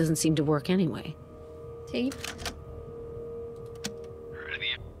 just doesn't seem to work anyway. Tape.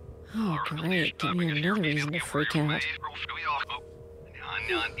 Oh, great. Give me another reason to freak out.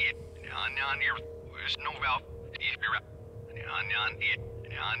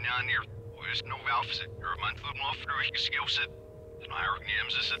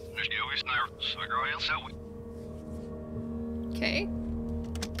 Okay.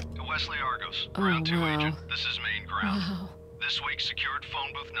 To Wesley Argos, Oh, Round 2 wow. agent. This is main ground. Wow. This week's secured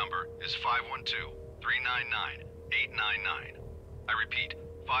phone booth number is 512-399. 899. I repeat,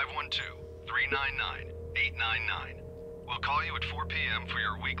 512-399-899. We'll call you at 4 p.m. for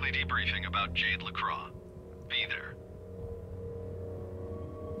your weekly debriefing about Jade LaCroix. Be there.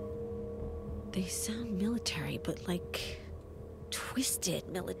 They sound military, but like twisted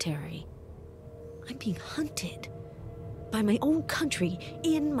military. I'm being hunted by my own country,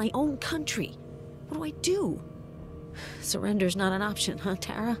 in my own country. What do I do? Surrender's not an option, huh,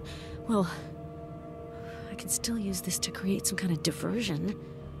 Tara? Well, I can still use this to create some kind of diversion.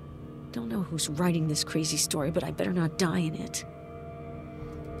 Don't know who's writing this crazy story, but I better not die in it.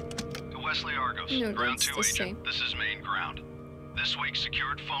 To Wesley Argos, No, Ground that's 2 the agent, same. this is main ground. This week's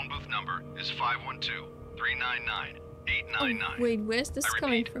secured phone booth number is 512-399-899. Wait, where's this I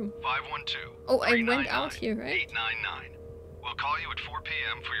coming repeat, from? 512 Oh, I went out here, right? 899. We'll call you at 4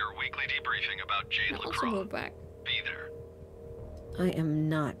 p.m. for your weekly debriefing about Jade I'll also go LaCroix. back. Be there. I am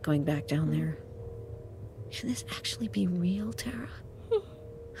not going back down there. Can this actually be real, Tara?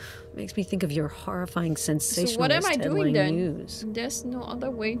 Makes me think of your horrifying sensationalist So what am I doing headline then? news. There's no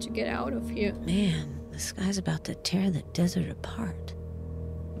other way to get out of here. Man, the sky's about to tear the desert apart.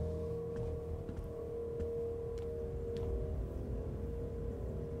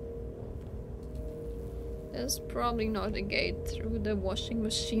 There's probably not a gate through the washing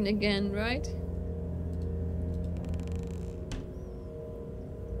machine again, right?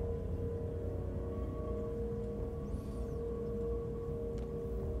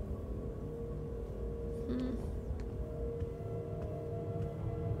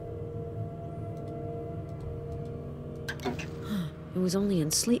 It was only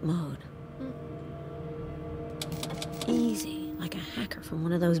in sleep mode. Easy, like a hacker from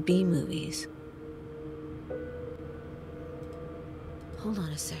one of those B movies. Hold on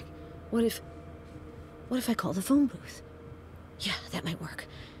a sec. What if I call the phone booth? Yeah, that might work.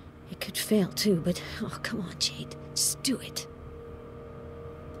 It could fail too, but oh, come on, Jade. Just do it.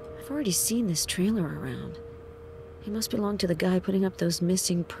 I've already seen this trailer around. He must belong to the guy putting up those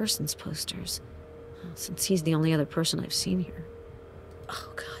missing persons posters. Well, since he's the only other person I've seen here.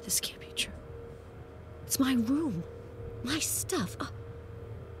 Oh god, this can't be true. It's my room. My stuff.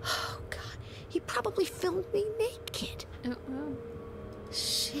 Oh god, he probably filmed me naked. Uh-oh.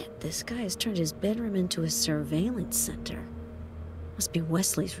 Shit, this guy has turned his bedroom into a surveillance center. Must be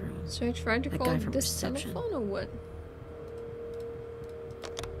Wesley's room. So I tried to That call guy from this reception. telephone or what?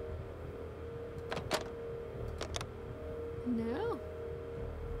 No.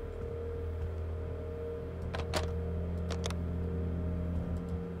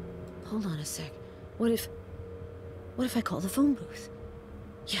 Hold on a sec. What if I call the phone booth?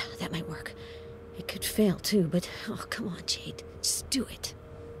 Yeah, that might work. It could fail too, but oh, come on, Jade. Just do it.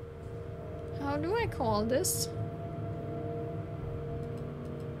 How do I call this?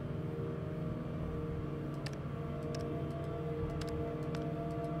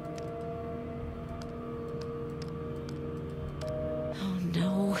 Oh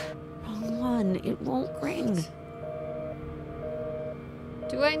no. Wrong one. It won't ring.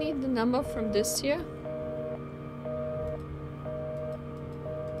 Do I need the number from this here?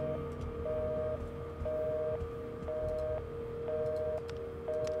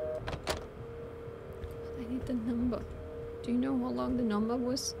 I need the number. Do you know how long the number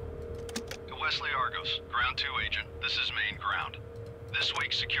was? To Wesley Argos, Ground 2 agent, this is main ground. This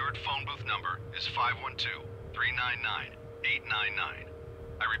week's secured phone booth number is 512-399-899.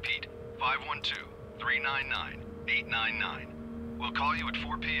 I repeat, 512-399-899. We'll call you at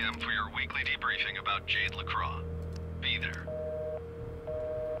 4 p.m. for your weekly debriefing about Jade LaCroix. Be there.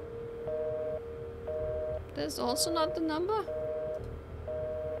 There's also not the number?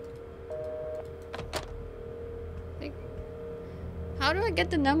 Like, how do I get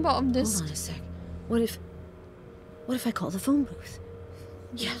the number of this? Hold on a sec. What if I call the phone booth?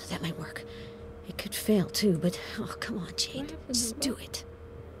 Yeah, that might work. It could fail too, but oh, come on, Jade. have the Just number? do it.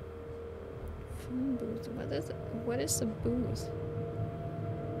 Phone booth. What is a booth?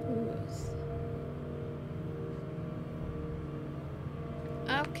 Booth.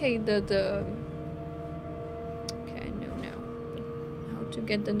 Okay, okay, I know now. But how to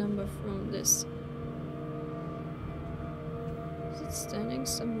get the number from this? Is it standing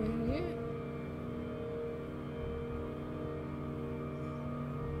somewhere here?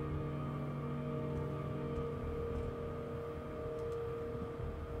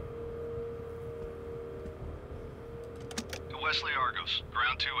 To Wesley Argos,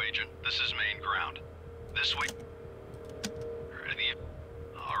 Ground 2 agent, this is main ground. This week...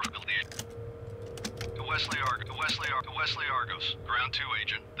 To Wesley Argos, Ground 2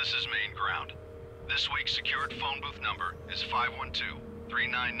 agent, this is main ground. This week's secured phone booth number is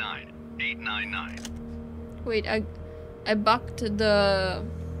 512-399-899. Wait, I bugged the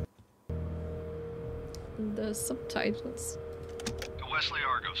subtitles. Wesley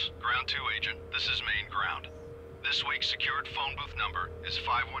Argos, Ground 2 agent. This is main ground. This week's secured phone booth number is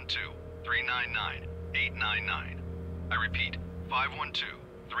 512-399-899. I repeat,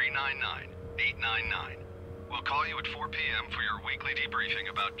 512-399-899. We'll call you at 4 p.m. for your weekly debriefing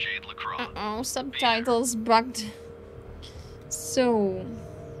about Jade LaCroix. Uh-oh, subtitles bugged. So...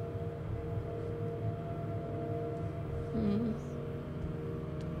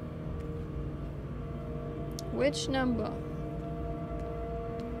 Which number?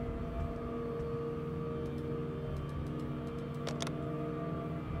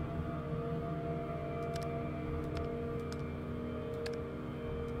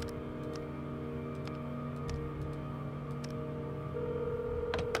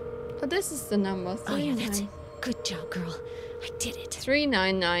 Oh, this is the number. Oh yeah, that's it. Good job, girl. I did it.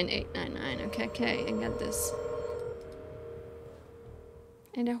 399-899. Okay, I got this.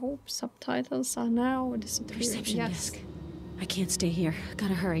 And I hope subtitles are now The disappearing. reception Yes. desk. I can't stay here.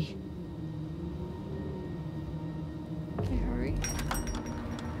 Gotta hurry. Okay, hurry.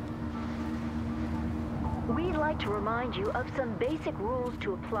 We'd like to remind you of some basic rules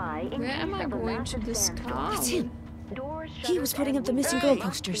to apply in Where case am I of a going to massive this sandstorm. car? It's him. Doors, He was shutters, putting and up the missing windows girl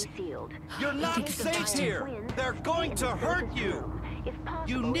must be posters. sealed. You're not think I can safe trust here. They're going to hurt you. If possible,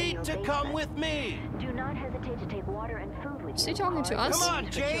 You in need your to come basement. with me. Do not hesitate to take water and food with Is you. he talking to Cards, us? Come on,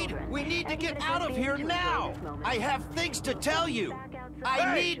 keys for Jade. children. We need to And get even out if of they here enjoy now. this moment, I have things to tell you. back outside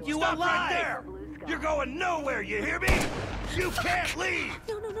I the need you stop alive. right there. Blue sky. You're going nowhere, you hear me? You can't leave.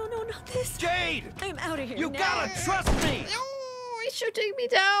 No, not this. Jade, I'm out of here. you now. gotta trust me. Oh, he's shooting me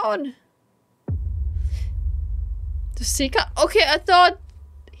down. The seeker? Okay, I thought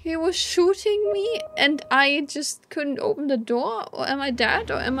he was shooting me and I just couldn't open the door. Or am I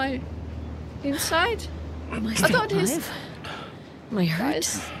dead? Or am I inside? Am I I still thought his alive? Am I hurt?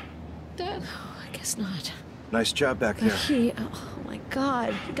 guy's dead. Oh, I guess not. Nice job back The key. Oh my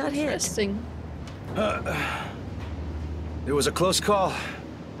God. He got hit. Interesting. It was a close call.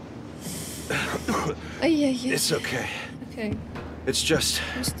 Oh, yeah. It's okay. Okay, It's just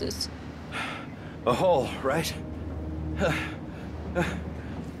who's this? a hole, right?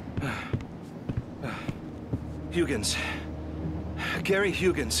 Huggins. Gary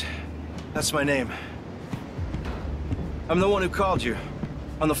Huggins. That's my name. I'm the one who called you.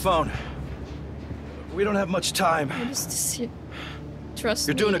 On the phone. We don't have much time. What is this here? Trust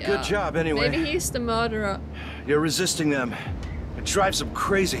You're me. doing a good job anyway. Maybe he's the murderer. You're resisting them. It drives them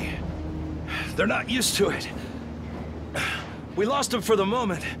crazy. They're not used to it. We lost them for the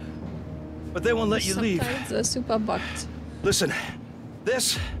moment. But they won't let you leave. Sometimes they're super bugged. Listen,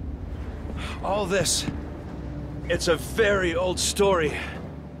 all this, it's a very old story.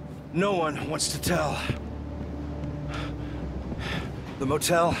 No one wants to tell. The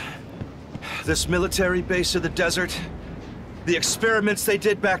motel, this military base in the desert, the experiments they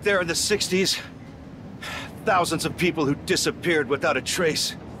did back there in the 60s, thousands of people who disappeared without a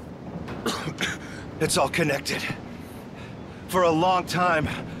trace. It's all connected. For a long time,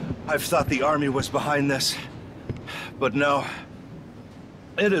 I've thought the army was behind this. But no.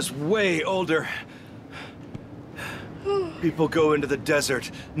 It is way older. People go into the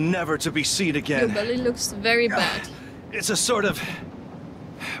desert, never to be seen Your again. belly looks very bad. It's a sort of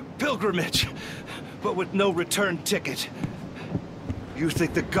pilgrimage, but with no return ticket. You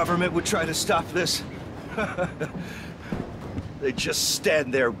think the government would try to stop this? They just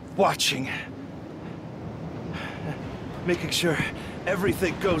stand there watching. Making sure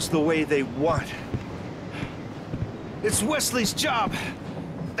everything goes the way they want. It's Wesley's job.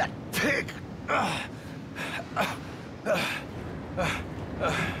 That pig. Are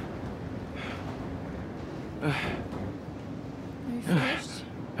you finished?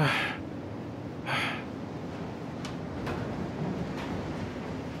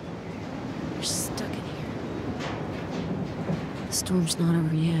 We're stuck in here. The storm's not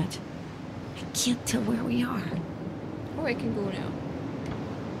over yet. I can't tell where we are. Oh, I can go now.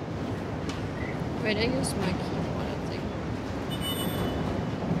 Wait, I used my keyboard, I think.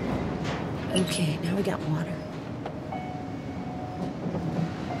 Okay, now we got water.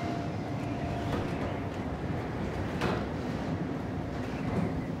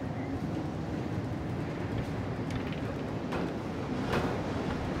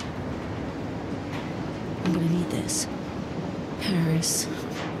 I'm gonna need this. Paris.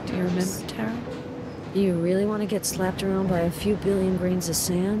 Do you remember, Tara? You really want to get slapped around by a few billion grains of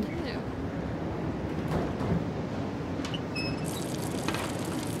sand? No.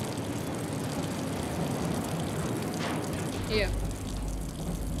 Yeah.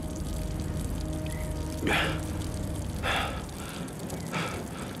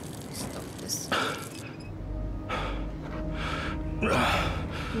 Stop this.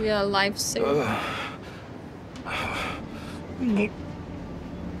 We are alive soon.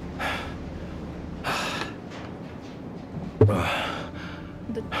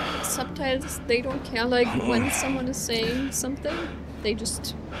 The subtitles, they don't care like when someone is saying something, they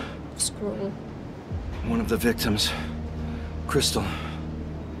just scroll. One of the victims, Crystal.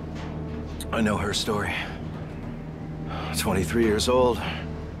 I know her story. 23 years old.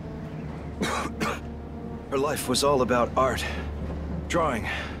 Her life was all about art, drawing.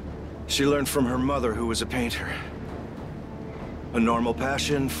 She learned from her mother, who was a painter. A normal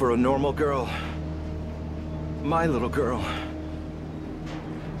passion for a normal girl. My little girl.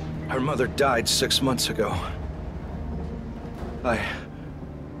 Her mother died 6 months ago. I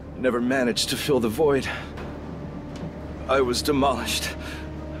never managed to fill the void. I was demolished.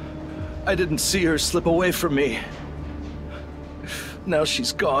 I didn't see her slip away from me. Now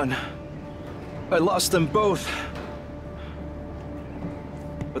she's gone. I lost them both.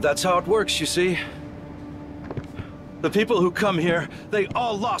 But that's how it works, you see. The people who come here, they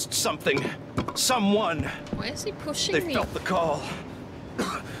all lost something. Someone. Why is he pushing They me? felt the call.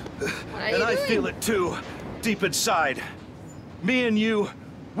 What are And you I doing? feel it too, deep inside. Me and you,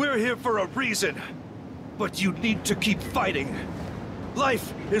 we're here for a reason. But you need to keep fighting.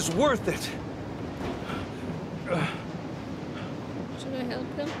 Life is worth it. Should I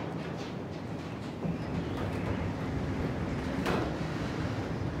help him?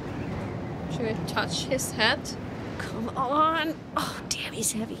 Should I touch his head? Come on. Oh, damn,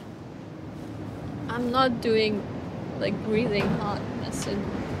 he's heavy. I'm not doing like breathing hardness and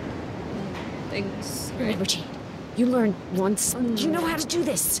things. Right? Liberty, you learned once. You know how to do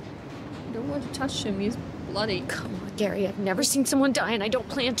this. I don't want to touch him. He's bloody. Come on, Gary. I've never seen someone die, and I don't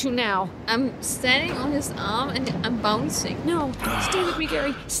plan to now. I'm standing on his arm and I'm bouncing. No, stay with me,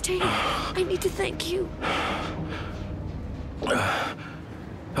 Gary. Stay. I need to thank you.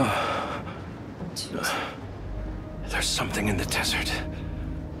 Jeez. There's something in the desert.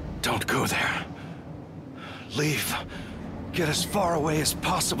 Don't go there. Leave. Get as far away as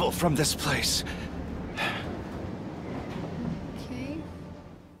possible from this place. Okay.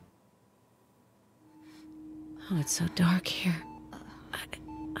 Oh, it's so dark here.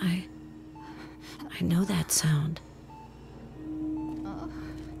 I know that sound.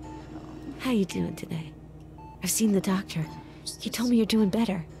 How you doing today? I've seen the doctor. He told me you're doing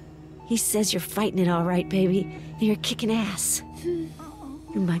better. He says you're fighting it all right, baby. And you're kicking ass.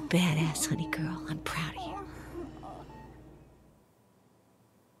 You're my badass, honey girl. I'm proud of you.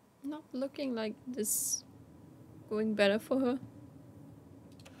 Not looking like this going better for her.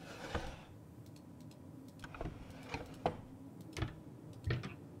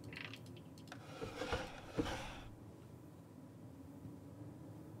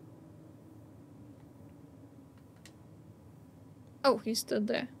 Oh, he's still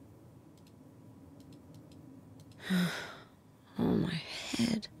there. Oh, my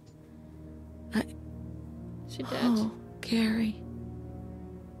head. She dead. Oh, Gary.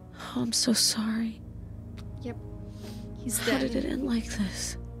 Oh, I'm so sorry. Yep. He's How dead. did it end like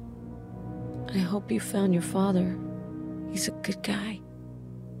this? I hope you found your father. He's a good guy.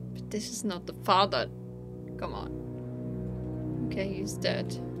 But this is not the father. Come on. Okay, he's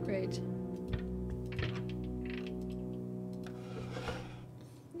dead. Great.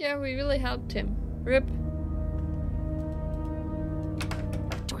 Yeah, we really helped him. Rip.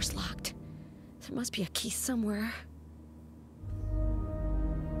 Door's locked. There must be a key somewhere.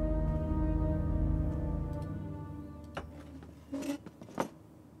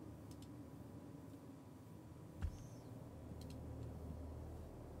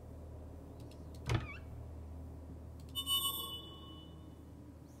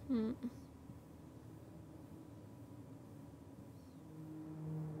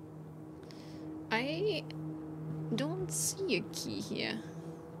 I don't see a key here.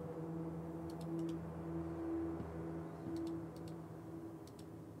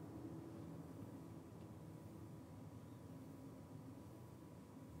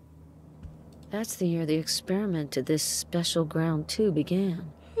 That's the year the experiment to this special ground 2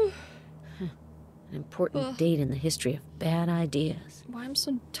 began. An important date in the history of bad ideas. Why I'm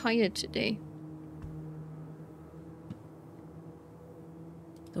so tired today?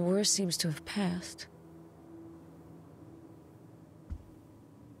 The worst seems to have passed.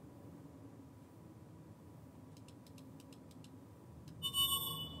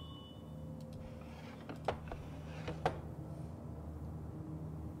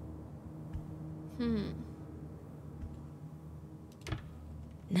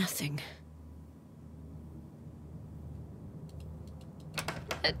 Nothing.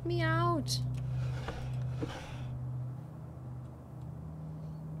 Let me out.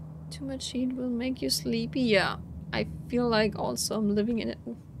 Too much heat will make you sleepy. Yeah, I feel like also I'm living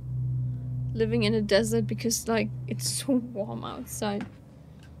in a desert because like it's so warm outside.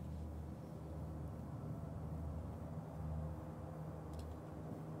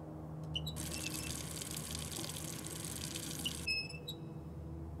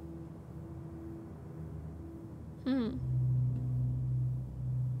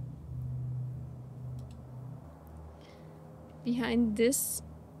 Behind this,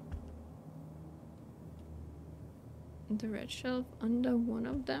 the red shelf, under one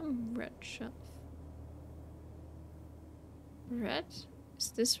of them, red shelf. Red?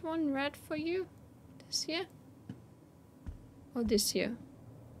 Is this one red for you? This here? Or this here?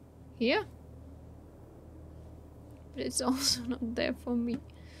 Here? But it's also not there for me.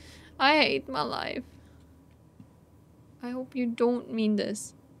 I hate my life. I hope you don't mean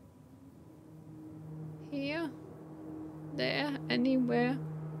this. Here? There? Anywhere?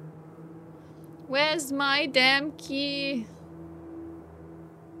 Where's my damn key?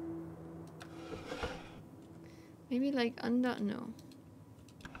 Maybe like under? No.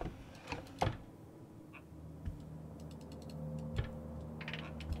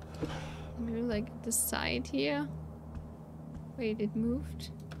 Maybe like the side here? Wait, it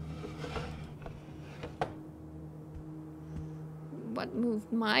moved? What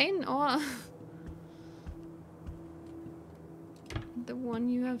moved? Mine or the one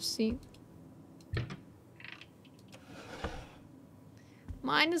you have seen?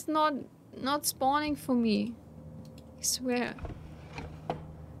 Mine is not spawning for me. I swear.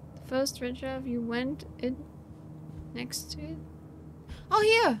 The first red shelf you went in next to it. Oh,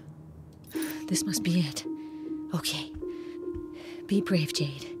 here! This must be it. Okay. Be brave,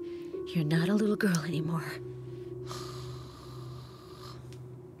 Jade. You're not a little girl anymore.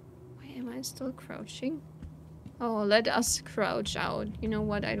 Wait, am I still crouching? Oh, let us crouch out. You know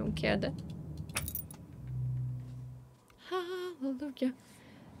what? I don't care that. Hallelujah.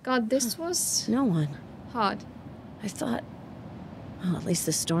 God, this was No one. hard. I thought... Well, at least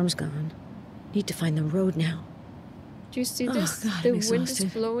the storm's gone. Need to find the road now. Do you see Oh, this? God, The I'm wind is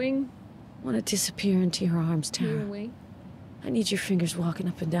exhausted. blowing Want to disappear into your arms, me Tara. away. I need your fingers walking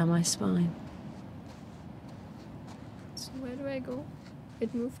up and down my spine. So where do I go?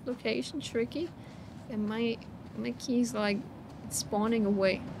 It moved location tricky, and my key's like it's spawning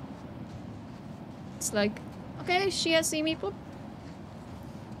away. It's like, okay, she has seen me. Boop.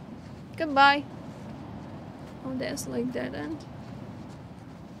 Goodbye. Oh, there's like that end.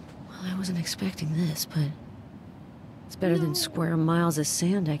 Well, I wasn't expecting this, but... It's better No. than square miles of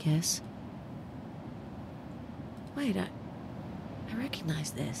sand, I guess. Wait, I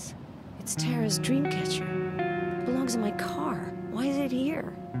recognize this. It's Tara's dreamcatcher. It belongs in my car. Why is it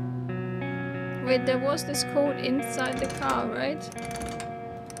here? Wait, there was this code inside the car, right?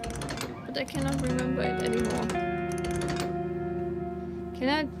 But I cannot remember it anymore. Can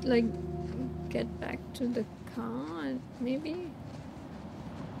I, like, get back to the car? Maybe?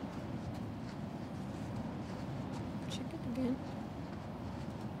 Check it again.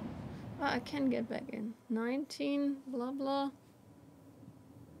 Ah, I can get back in. 19, blah blah.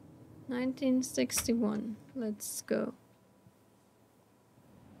 1961. Let's go.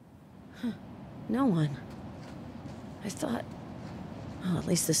 No one. I thought... Well, at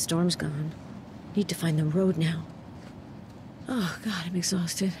least the storm's gone. Need to find the road now. Oh, God, I'm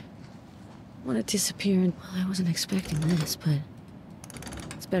exhausted. Want to disappear and... Well, I wasn't expecting this, but...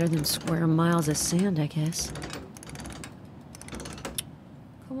 It's better than square miles of sand, I guess.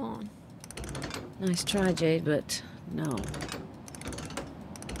 Come on. Nice try, Jade, but no.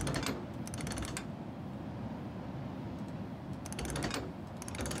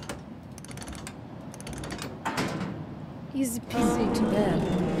 Easy peasy. Too bad.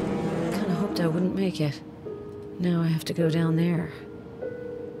 Kinda hoped I wouldn't make it. Now I have to go down there.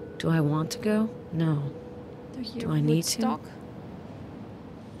 Do I want to go? No. Do I need to? Woodstock?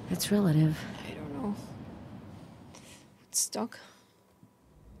 It's relative. I don't know. Woodstock.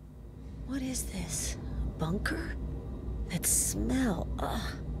 What is this? A bunker? That smell. Ugh.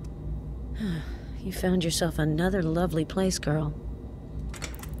 You found yourself another lovely place, girl.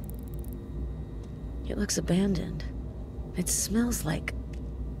 It looks abandoned. It smells like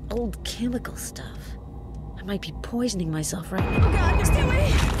old chemical stuff. I might be poisoning myself right now. Oh God, stay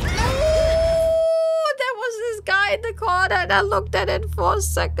away! Oh, there was this guy in the corner and I looked at it for a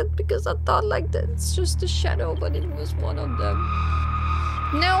second because I thought like that it's just a shadow, but it was one of them.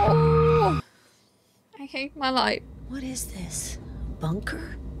 No! I hate my life. What is this? A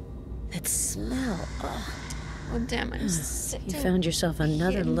bunker? That smell. Ugh. Oh damn, I'm sitting You found yourself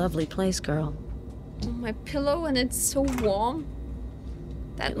another lovely place, girl. on my pillow and it's so warm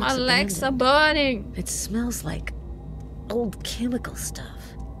that It my looks legs are abandoned. burning. It smells like old chemical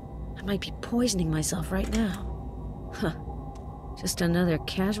stuff. I might be poisoning myself right now. Huh. Just another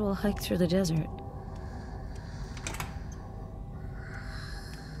casual hike through the desert.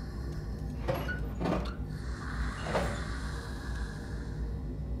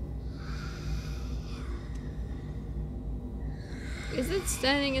 Is it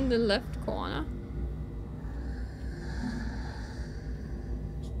standing in the left corner?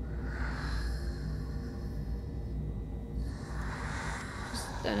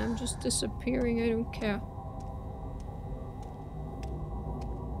 Then I'm just disappearing, I don't care.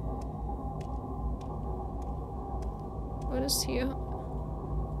 What is here? Oh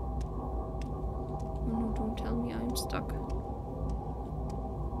no, don't tell me I'm stuck.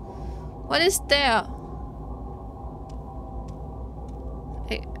 What is there?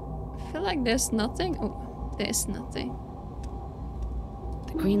 I feel like there's nothing. Oh, there's nothing.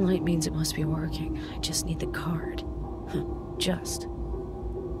 The green light means it must be working. I just need the card. Huh. Just.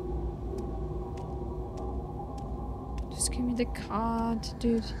 Just give me the card,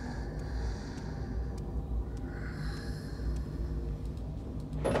 dude.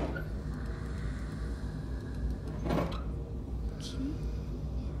 Key?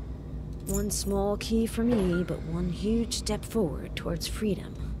 One small key for me, but one huge step forward towards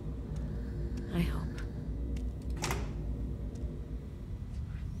freedom. I hope.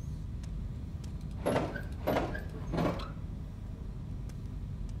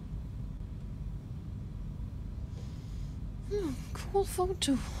 Cool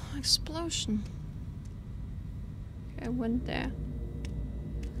photo. Explosion. Okay, I went there.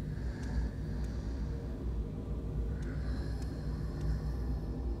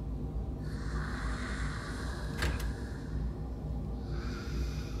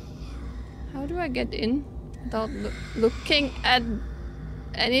 How do I get in without looking at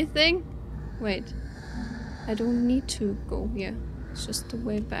anything? Wait. I don't need to go here. It's just the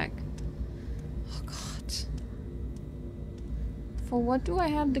way back. Oh god. For what do I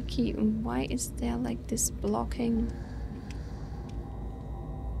have the key? And why is there like this blocking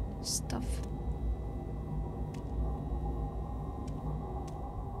stuff?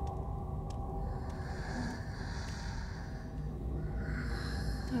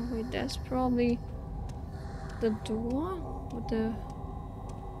 Oh wait, that's probably the door with the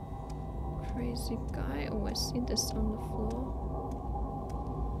crazy guy. Oh, I see this on the floor.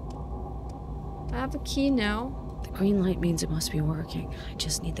 I have a key now. The green light means it must be working. I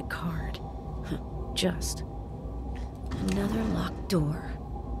just need the card. Huh. Just. Another locked door.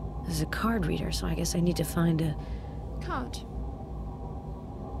 There's a card reader, so I guess I need to find a... Card.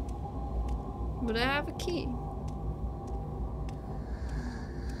 But I have a key.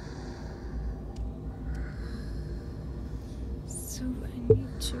 So I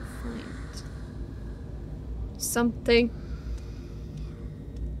need to find something.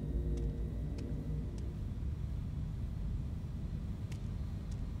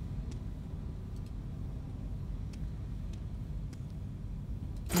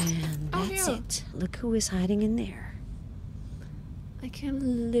 And that's it. Look who is hiding in there. I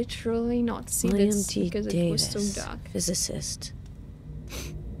can literally not see William this T. because Davis, it was so dark. physicist.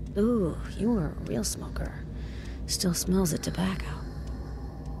 Ooh, you are a real smoker. Still smells of tobacco.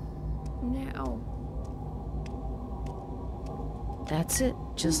 Now. That's it,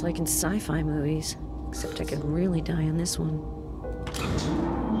 just like in sci-fi movies. Except I could really die in this one.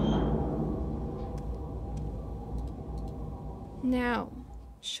 Now.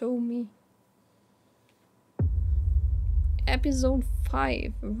 Show me. Episode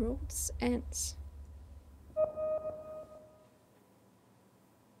 5. Roads Ends.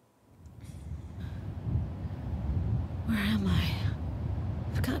 Where am I?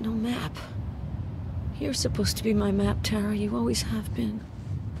 I've got no map. You're supposed to be my map, Tara. You always have been.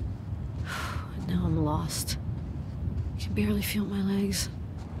 And now I'm lost. I can barely feel my legs.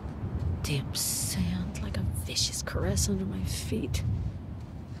 Damp sand like a vicious caress under my feet.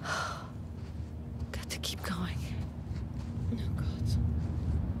 Got to keep going. Oh god.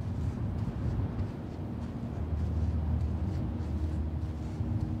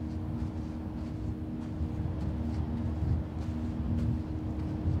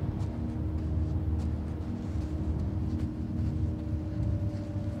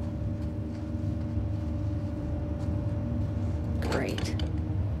 Great.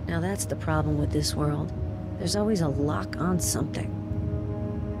 Now that's the problem with this world. There's always a lock on something.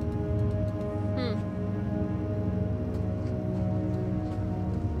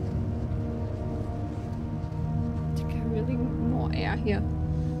 more air here.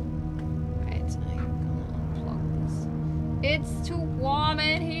 Right, I'm gonna unplug this. It's too warm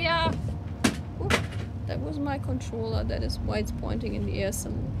in here. Ooh, that was my controller. That is why it's pointing in the air.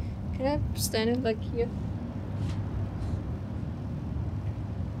 Can I stand it like here?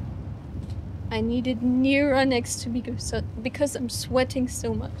 I need it nearer next to me because I'm sweating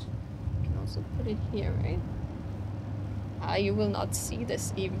so much. I can also put it here, right? Ah, you will not see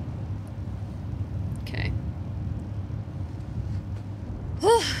this even. Okay.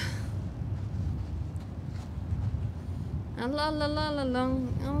 La la la la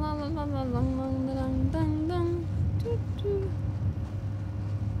long, la la la la long, long, long, long, doo doo.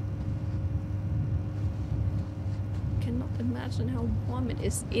 Cannot imagine how warm it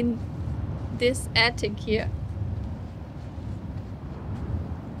is in this attic here.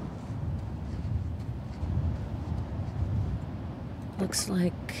 Looks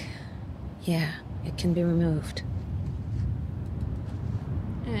like, yeah, it can be removed.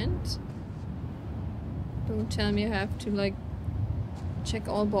 And don't tell me I have to like check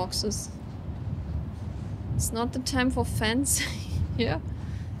all boxes. It's not the time for fans. Yeah,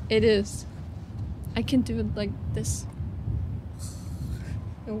 it is. I can do it like this.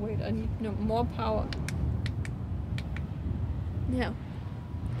 Oh wait, I need more power. Yeah.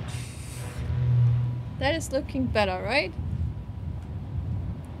 That is looking better, right?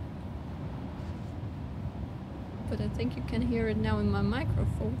 But I think you can hear it now in my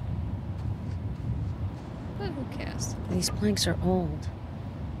microphone. But who cares? These planks are old.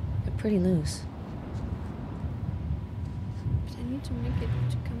 They're pretty loose. But I need to make it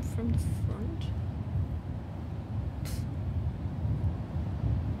to come from the front.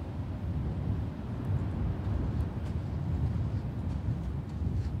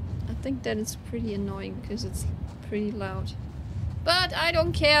 I think that is pretty annoying because it's pretty loud. But I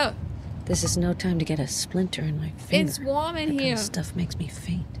don't care. This is no time to get a splinter in my finger. It's warm in that here. Kind of stuff makes me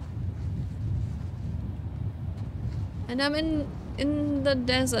faint. And I'm in the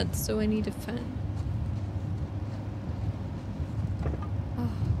desert, so I need a fan. Oh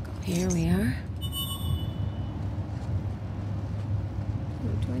god. Here we are.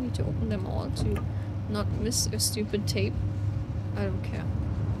 Oh, do I need to open them all to not miss a stupid tape? I don't care.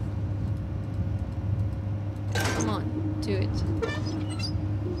 Come on, do it.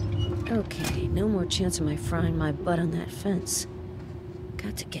 Okay, no more chance of my frying my butt on that fence.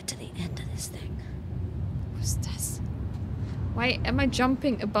 Got to get to the end of this thing. What's this? Why am I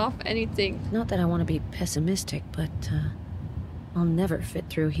jumping above anything? Not that I want to be pessimistic, but I'll never fit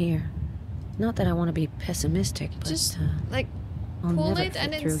through here. Not that I want to be pessimistic, but just like I'll pull never it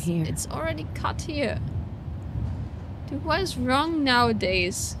fit and through here. it's already cut here. Dude, what is wrong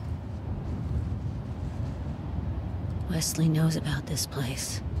nowadays? Wesley knows about this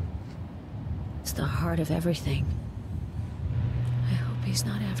place. It's the heart of everything. I hope he's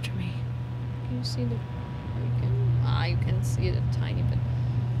not after me. Can you see the... you can see it a tiny bit.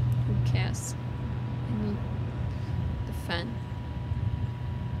 Who cares? I need the fan.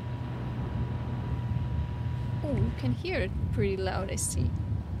 Oh, you can hear it pretty loud, I see.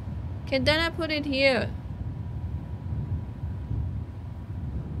 Okay, then I put it here.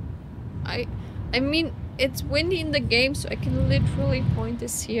 I mean, it's windy in the game, so I can literally point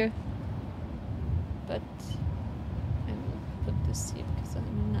this here. But I will put this here because I'm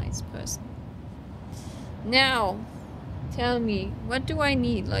a nice person. Now, tell me, what do I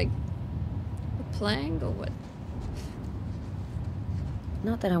need? Like a plank or what?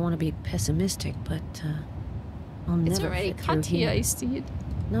 Not that I want to be pessimistic, but I'll It's never already fit cut through here, here. I see it.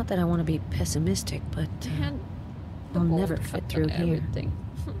 Not that I want to be pessimistic, but I'll never fit through here. Everything.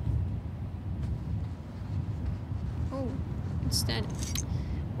 Oh, it's standing.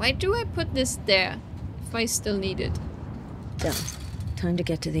 Why do I put this there if I still need it? Done. Time to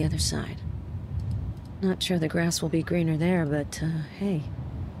get to the other side. Not sure the grass will be greener there, but hey.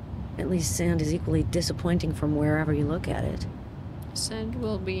 At least sand is equally disappointing from wherever you look at it. Sand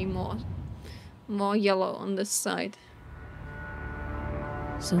will be more yellow on this side.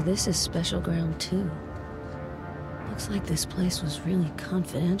 So this is special ground too. Looks like this place was really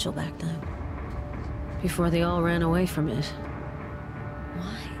confidential back then. Before they all ran away from it.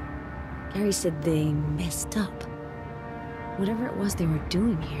 Why? Gary said they messed up. Whatever it was they were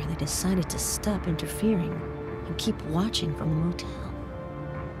doing here, they decided to stop interfering and keep watching from the motel.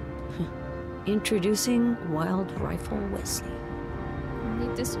 Introducing Wild Rifle Wesley. I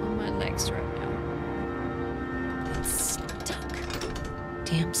need this on my legs right now. It's stuck.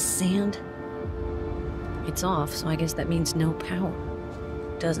 Damn sand. It's off, so I guess that means no power,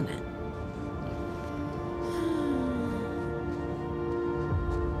 doesn't it?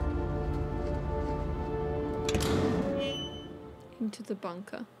 Into the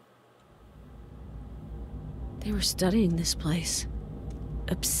bunker. They were studying this place.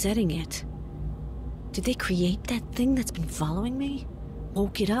 Upsetting it. Did they create that thing that's been following me?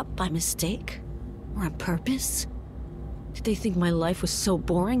 Woke it up by mistake? Or on purpose? Did they think my life was so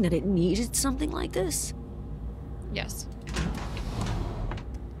boring that it needed something like this? Yes.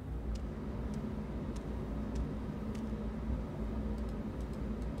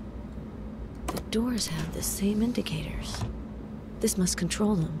 The doors have the same indicators. This must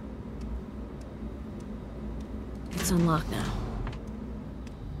control them. It's unlocked now.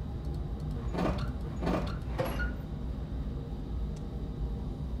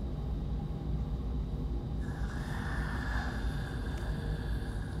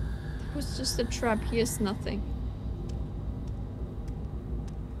 It was just a trap. Here's nothing.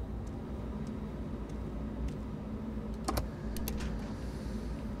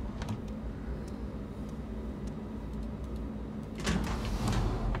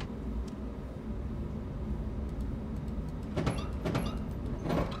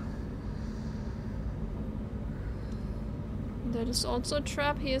 That is also a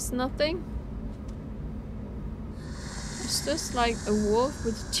trap. Here's nothing. Is this like a wolf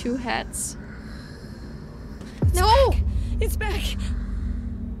with two heads? No! It's back!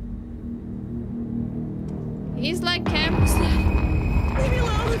 He's like campus. Leave me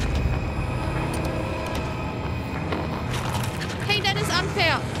alone! Hey, that is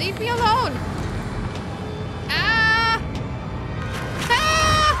unfair. Leave me alone. Ah!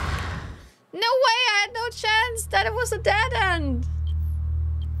 Ah! No way! I had no chance. That was a dead end.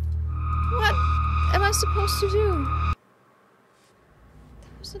 What am I supposed to do?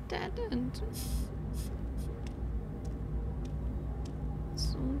 That was a dead end.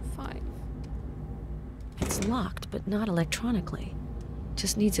 Zone 5. It's locked, but not electronically.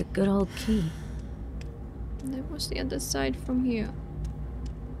 Just needs a good old key. And that was the other side from here.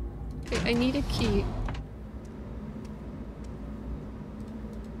 Okay, I need a key.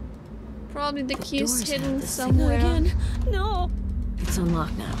 Probably the key is hidden somewhere. Again. No! It's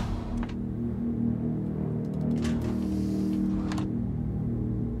unlocked now.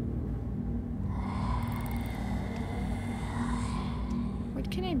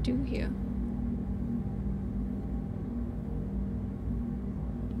 What can I do here?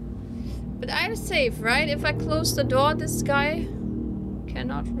 But I'm safe, right? If I close the door, this guy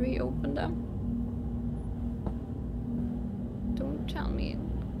cannot reopen them. Don't tell me it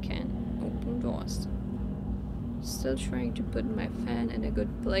can open doors. Still trying to put my fan in a good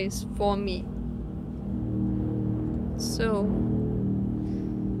place for me. So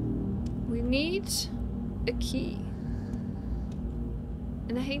we need a key.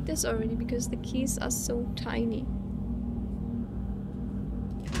 And I hate this already because the keys are so tiny.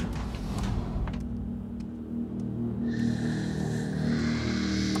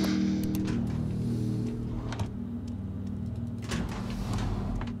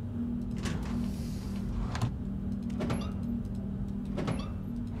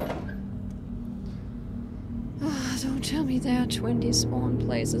 Don't tell me there are 20 spawn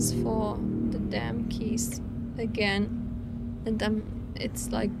places for the damn keys again. And then it's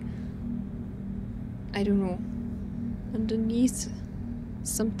like, I don't know, underneath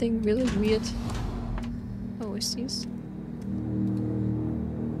something really weird. Oh, I see.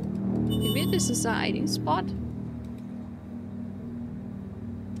 Maybe this is a hiding spot.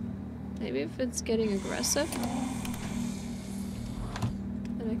 Maybe if it's getting aggressive,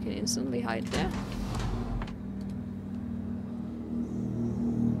 then I can instantly hide there.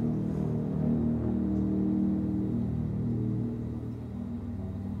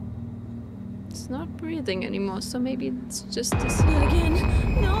 Not breathing anymore, so maybe it's just this. Not again.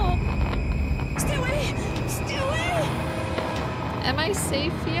 No! Stay away! Stay away! Am I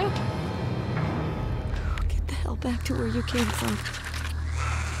safe here? Get the hell back to where you came from.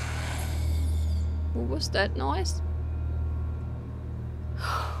 What was that noise?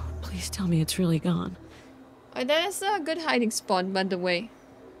 Please tell me it's really gone. Oh, that is a good hiding spot, by the way.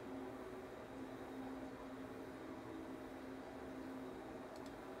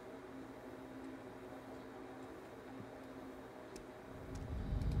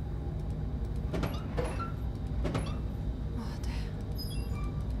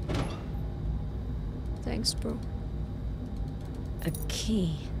 Thanks, bro. A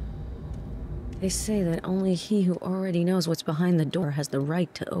key. They say that only he who already knows what's behind the door has the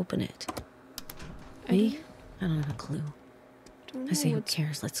right to open it. Me? I don't have a clue. I say who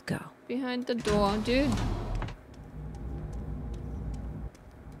cares, let's go. Behind the door, dude.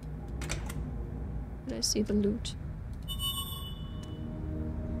 But I see the loot.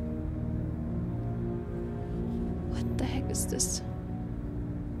 What the heck is this?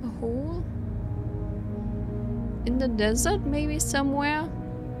 hole? In the desert, maybe somewhere?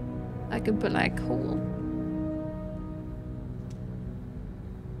 Like a black hole.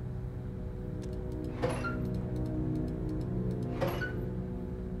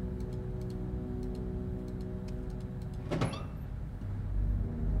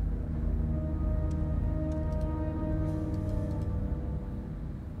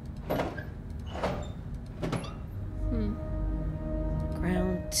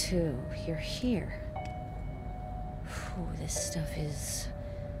 Ground 2, you're here. Whew, this stuff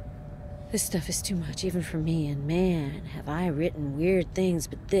is too much, even for me, and man, have I written weird things,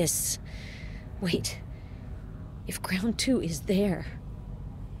 but this... Wait. If Ground 2 is there,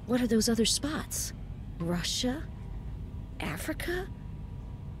 what are those other spots? Russia? Africa?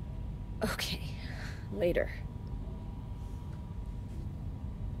 Okay, later.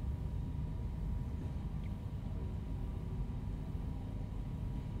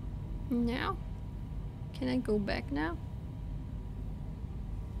 Now? Can I go back now?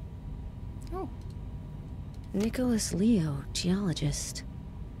 Oh. Nicholas Leo, geologist.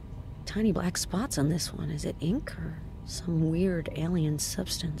 Tiny black spots on this one. Is it ink or some weird alien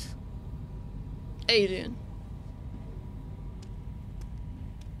substance? Alien.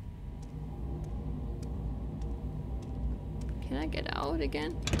 Can I get out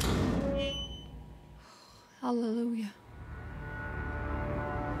again? Hallelujah.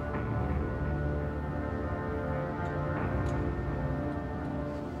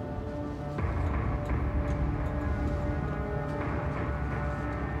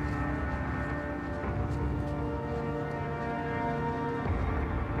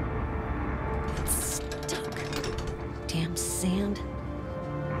 Damn sand.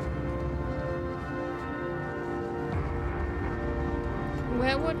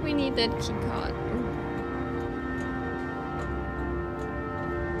 Where would we need that key card?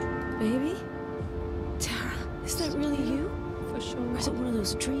 Baby? Tara, is that really you? For sure. Or is it one of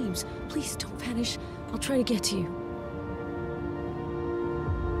those dreams? Please don't vanish. I'll try to get to you.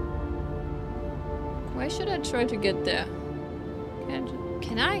 Why should I try to get there?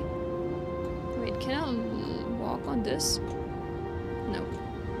 Can I? Wait, can I walk on this? No.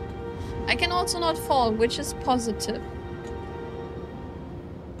 I can also not fall, which is positive.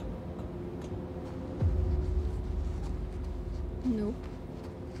 Nope.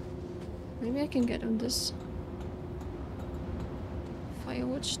 Maybe I can get on this.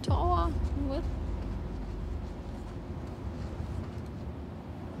 Firewatch tower? What?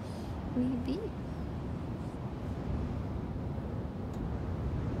 Maybe.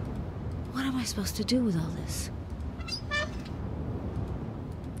 What am I supposed to do with all this?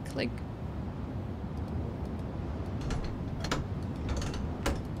 Click.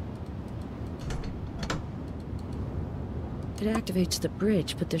 It activates the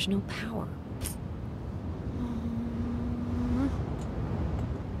bridge, but there's no power.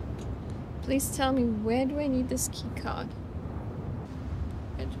 Please tell me, where do I need this key card?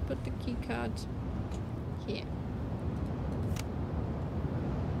 Where to put the key card? Here.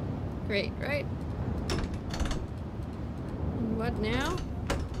 Great, right? And what now?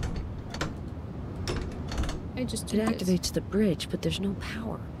 I just do It this. activates the bridge, but there's no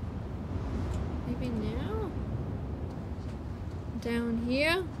power. Maybe now? Down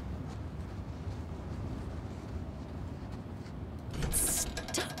here? It's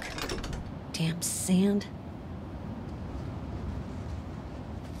stuck. Damn sand.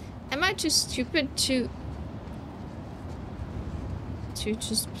 Am I too stupid to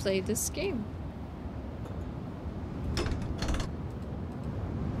just play this game?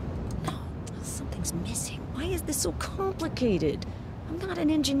 No, something's missing. Why is this so complicated? I'm not an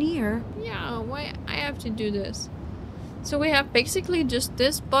engineer. Yeah, why I have to do this? So we have basically just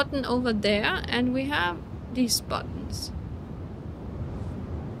this button over there, and we have these buttons.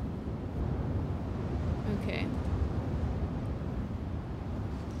 Okay.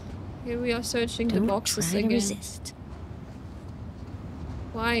 Here we are searching the boxes try to again. resist.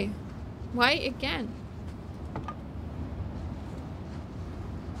 Why? Why again?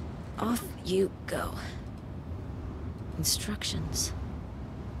 Off you go. Instructions.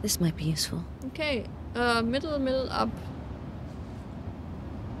 This might be useful. Okay, middle, up.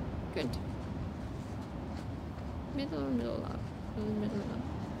 Good. Middle, up. Middle, up.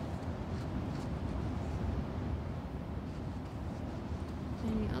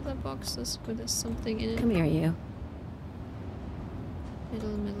 Any other boxes where there's something in it? Come here, you.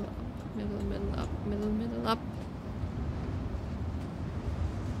 Middle, up. Middle, up. Middle, up.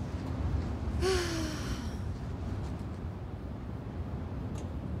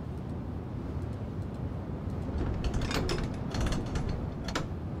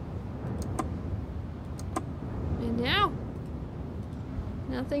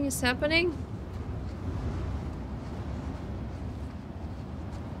 Something is happening.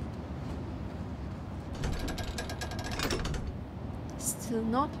 Still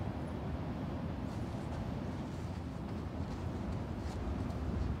not.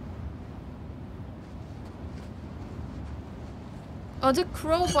 Oh, the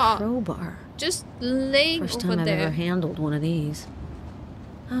crowbar. Crowbar. Just laying First over time I've there. ever handled one of these.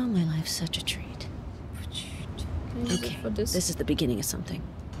 Oh, my life's such a treat. Can I use it Okay, for this? this is the beginning of something.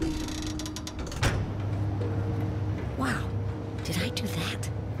 Wow, did I do that?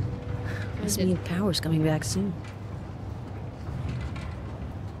 Must did. mean power's coming back soon.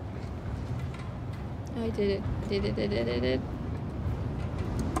 I did it. Did it.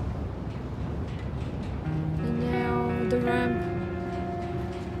 And now the ramp.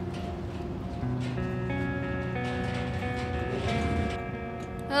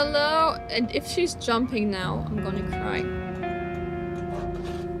 Hello? And if she's jumping now, I'm gonna cry.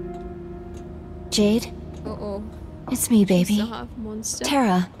 Jade, Uh-oh. it's me, baby. Still have monster.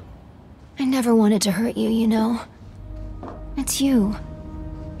 Tara, I never wanted to hurt you, you know. It's you.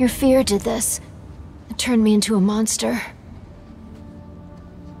 Your fear did this. It turned me into a monster.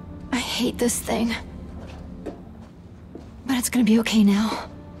 I hate this thing. But it's gonna be okay now.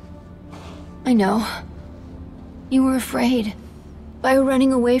 I know. You were afraid. By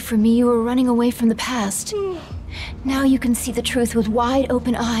running away from me, you were running away from the past. Now you can see the truth with wide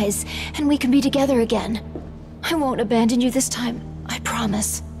open eyes, and we can be together again. I won't abandon you this time, I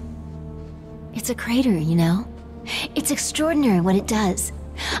promise. It's a crater, you know? It's extraordinary what it does.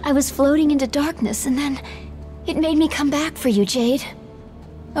 I was floating into darkness, and then it made me come back for you, Jade.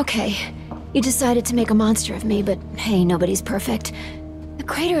 Okay, you decided to make a monster of me, but hey, nobody's perfect. The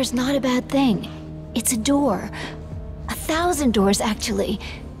crater is not a bad thing. It's a door. 1,000 doors, actually.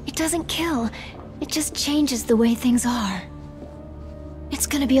 It doesn't kill. It just changes the way things are. It's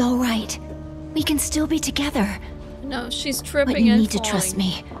gonna be all right. We can still be together. No, she's tripping But you and need to trust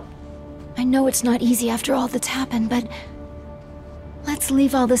me. I know it's not easy after all that's happened, but let's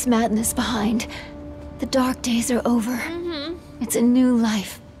leave all this madness behind. The dark days are over. It's a new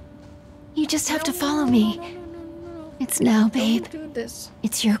life. You just have to follow me. It's now, babe. Don't do this.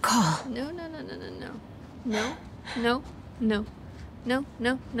 It's your call. No.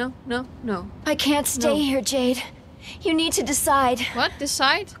 No. I can't stay here, Jade. You need to decide. What?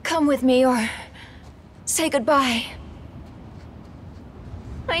 Decide? Come with me or say goodbye.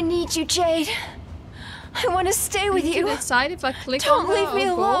 I need you, Jade. I want to stay with Need you. to decide if I click Don't on her leave me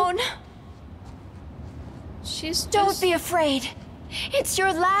or go? alone. She's Don't just... be afraid. It's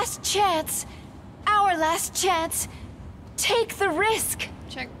your last chance. Our last chance. Take the risk.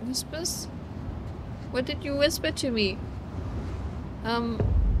 Check whispers. What did you whisper to me?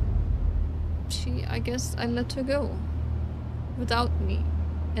 I guess I let her go. Without me.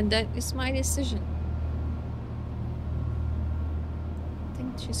 And that is my decision. I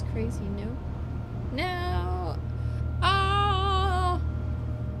think she's crazy, no? No! Ah!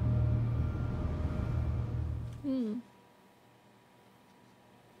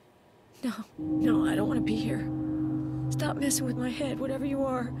 No, I don't want to be here. Stop messing with my head, whatever you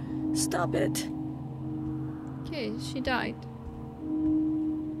are. Stop it. Okay, she died.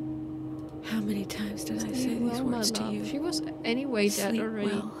 How many times did I say Sleep these well, my words to love. you? She was anyway dead Sleep already.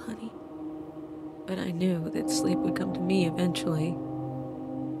 well, honey. But I knew that sleep would come to me eventually.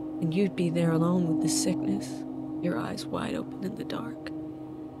 And you'd be there alone with the sickness, your eyes wide open in the dark.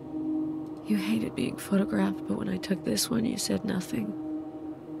 You hated being photographed, but when I took this one, you said nothing.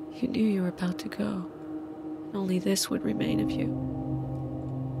 You knew you were about to go. And only this would remain of you.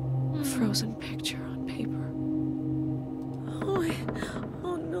 A frozen picture on paper.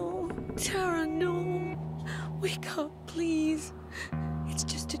 Oh no. Tara, no. Wake up, please. It's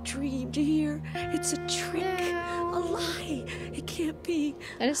just a dream, do you hear? It's a trick. A lie. It can't be.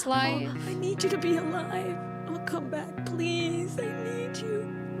 That is life. Oh, I need you to be alive. Oh, come back, please. I need you.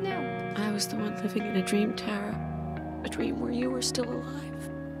 No. I was the one living in a dream, Tara. A dream where you were still alive.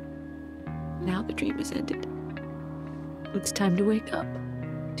 Now the dream has ended. It's time to wake up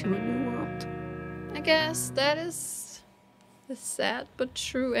to a new world. I guess that is the sad but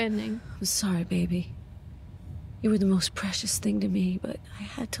true ending. I'm sorry, baby. You were the most precious thing to me, but I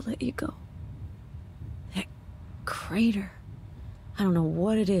had to let you go. That crater. I don't know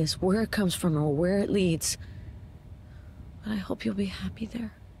what it is, where it comes from, or where it leads. But I hope you'll be happy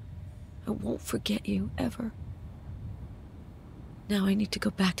there. I won't forget you, ever. Now I need to go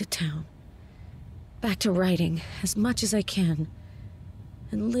back to town. Back to writing, as much as I can.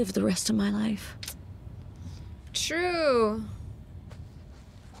 And live the rest of my life. True.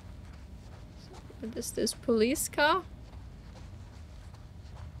 What is this police car?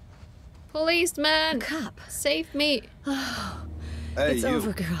 Policeman! Cop. Save me! Hey, It's you.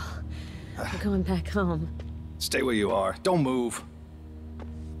 over, girl. We're going back home. Stay where you are. Don't move.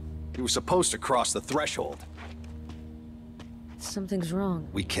 You were supposed to cross the threshold. Something's wrong.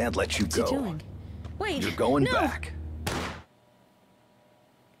 We can't let you What's go. he doing? Wait. You're going no. back.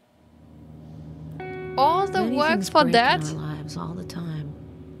 All the Many work things for break that? in our lives all the time.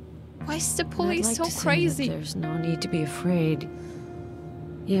 Why is the And I'd police like so to say that crazy? there's no need to be afraid.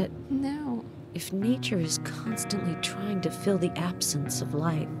 Yet, No. if nature is constantly trying to fill the absence of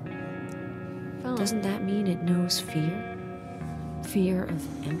life, Oh. doesn't that mean it knows fear? Fear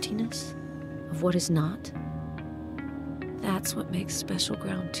of emptiness? Of what is not? That's what makes Special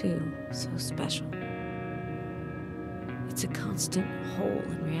Ground 2 so special. It's a constant hole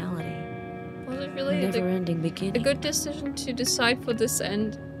in reality. Was it A really never-ending a beginning. good decision to decide for this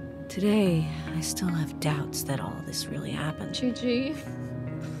end? Today, I still have doubts that all this really happened. GG.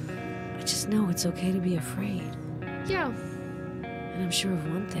 I just know it's okay to be afraid. Yeah. And I'm sure of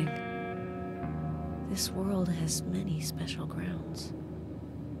one thing. This world has many special grounds.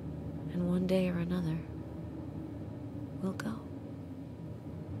 And one day or another, we'll go.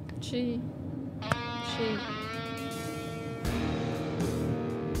 Gee.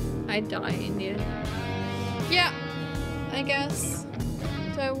 I die in the end. Yeah. I guess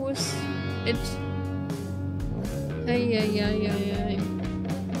that was it. Hey.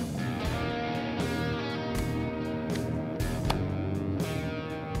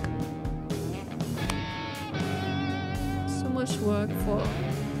 So much work for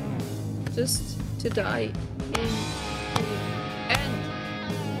just to die in the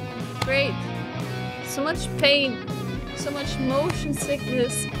end. Great. So much pain, so much motion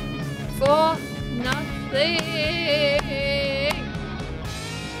sickness for nothing.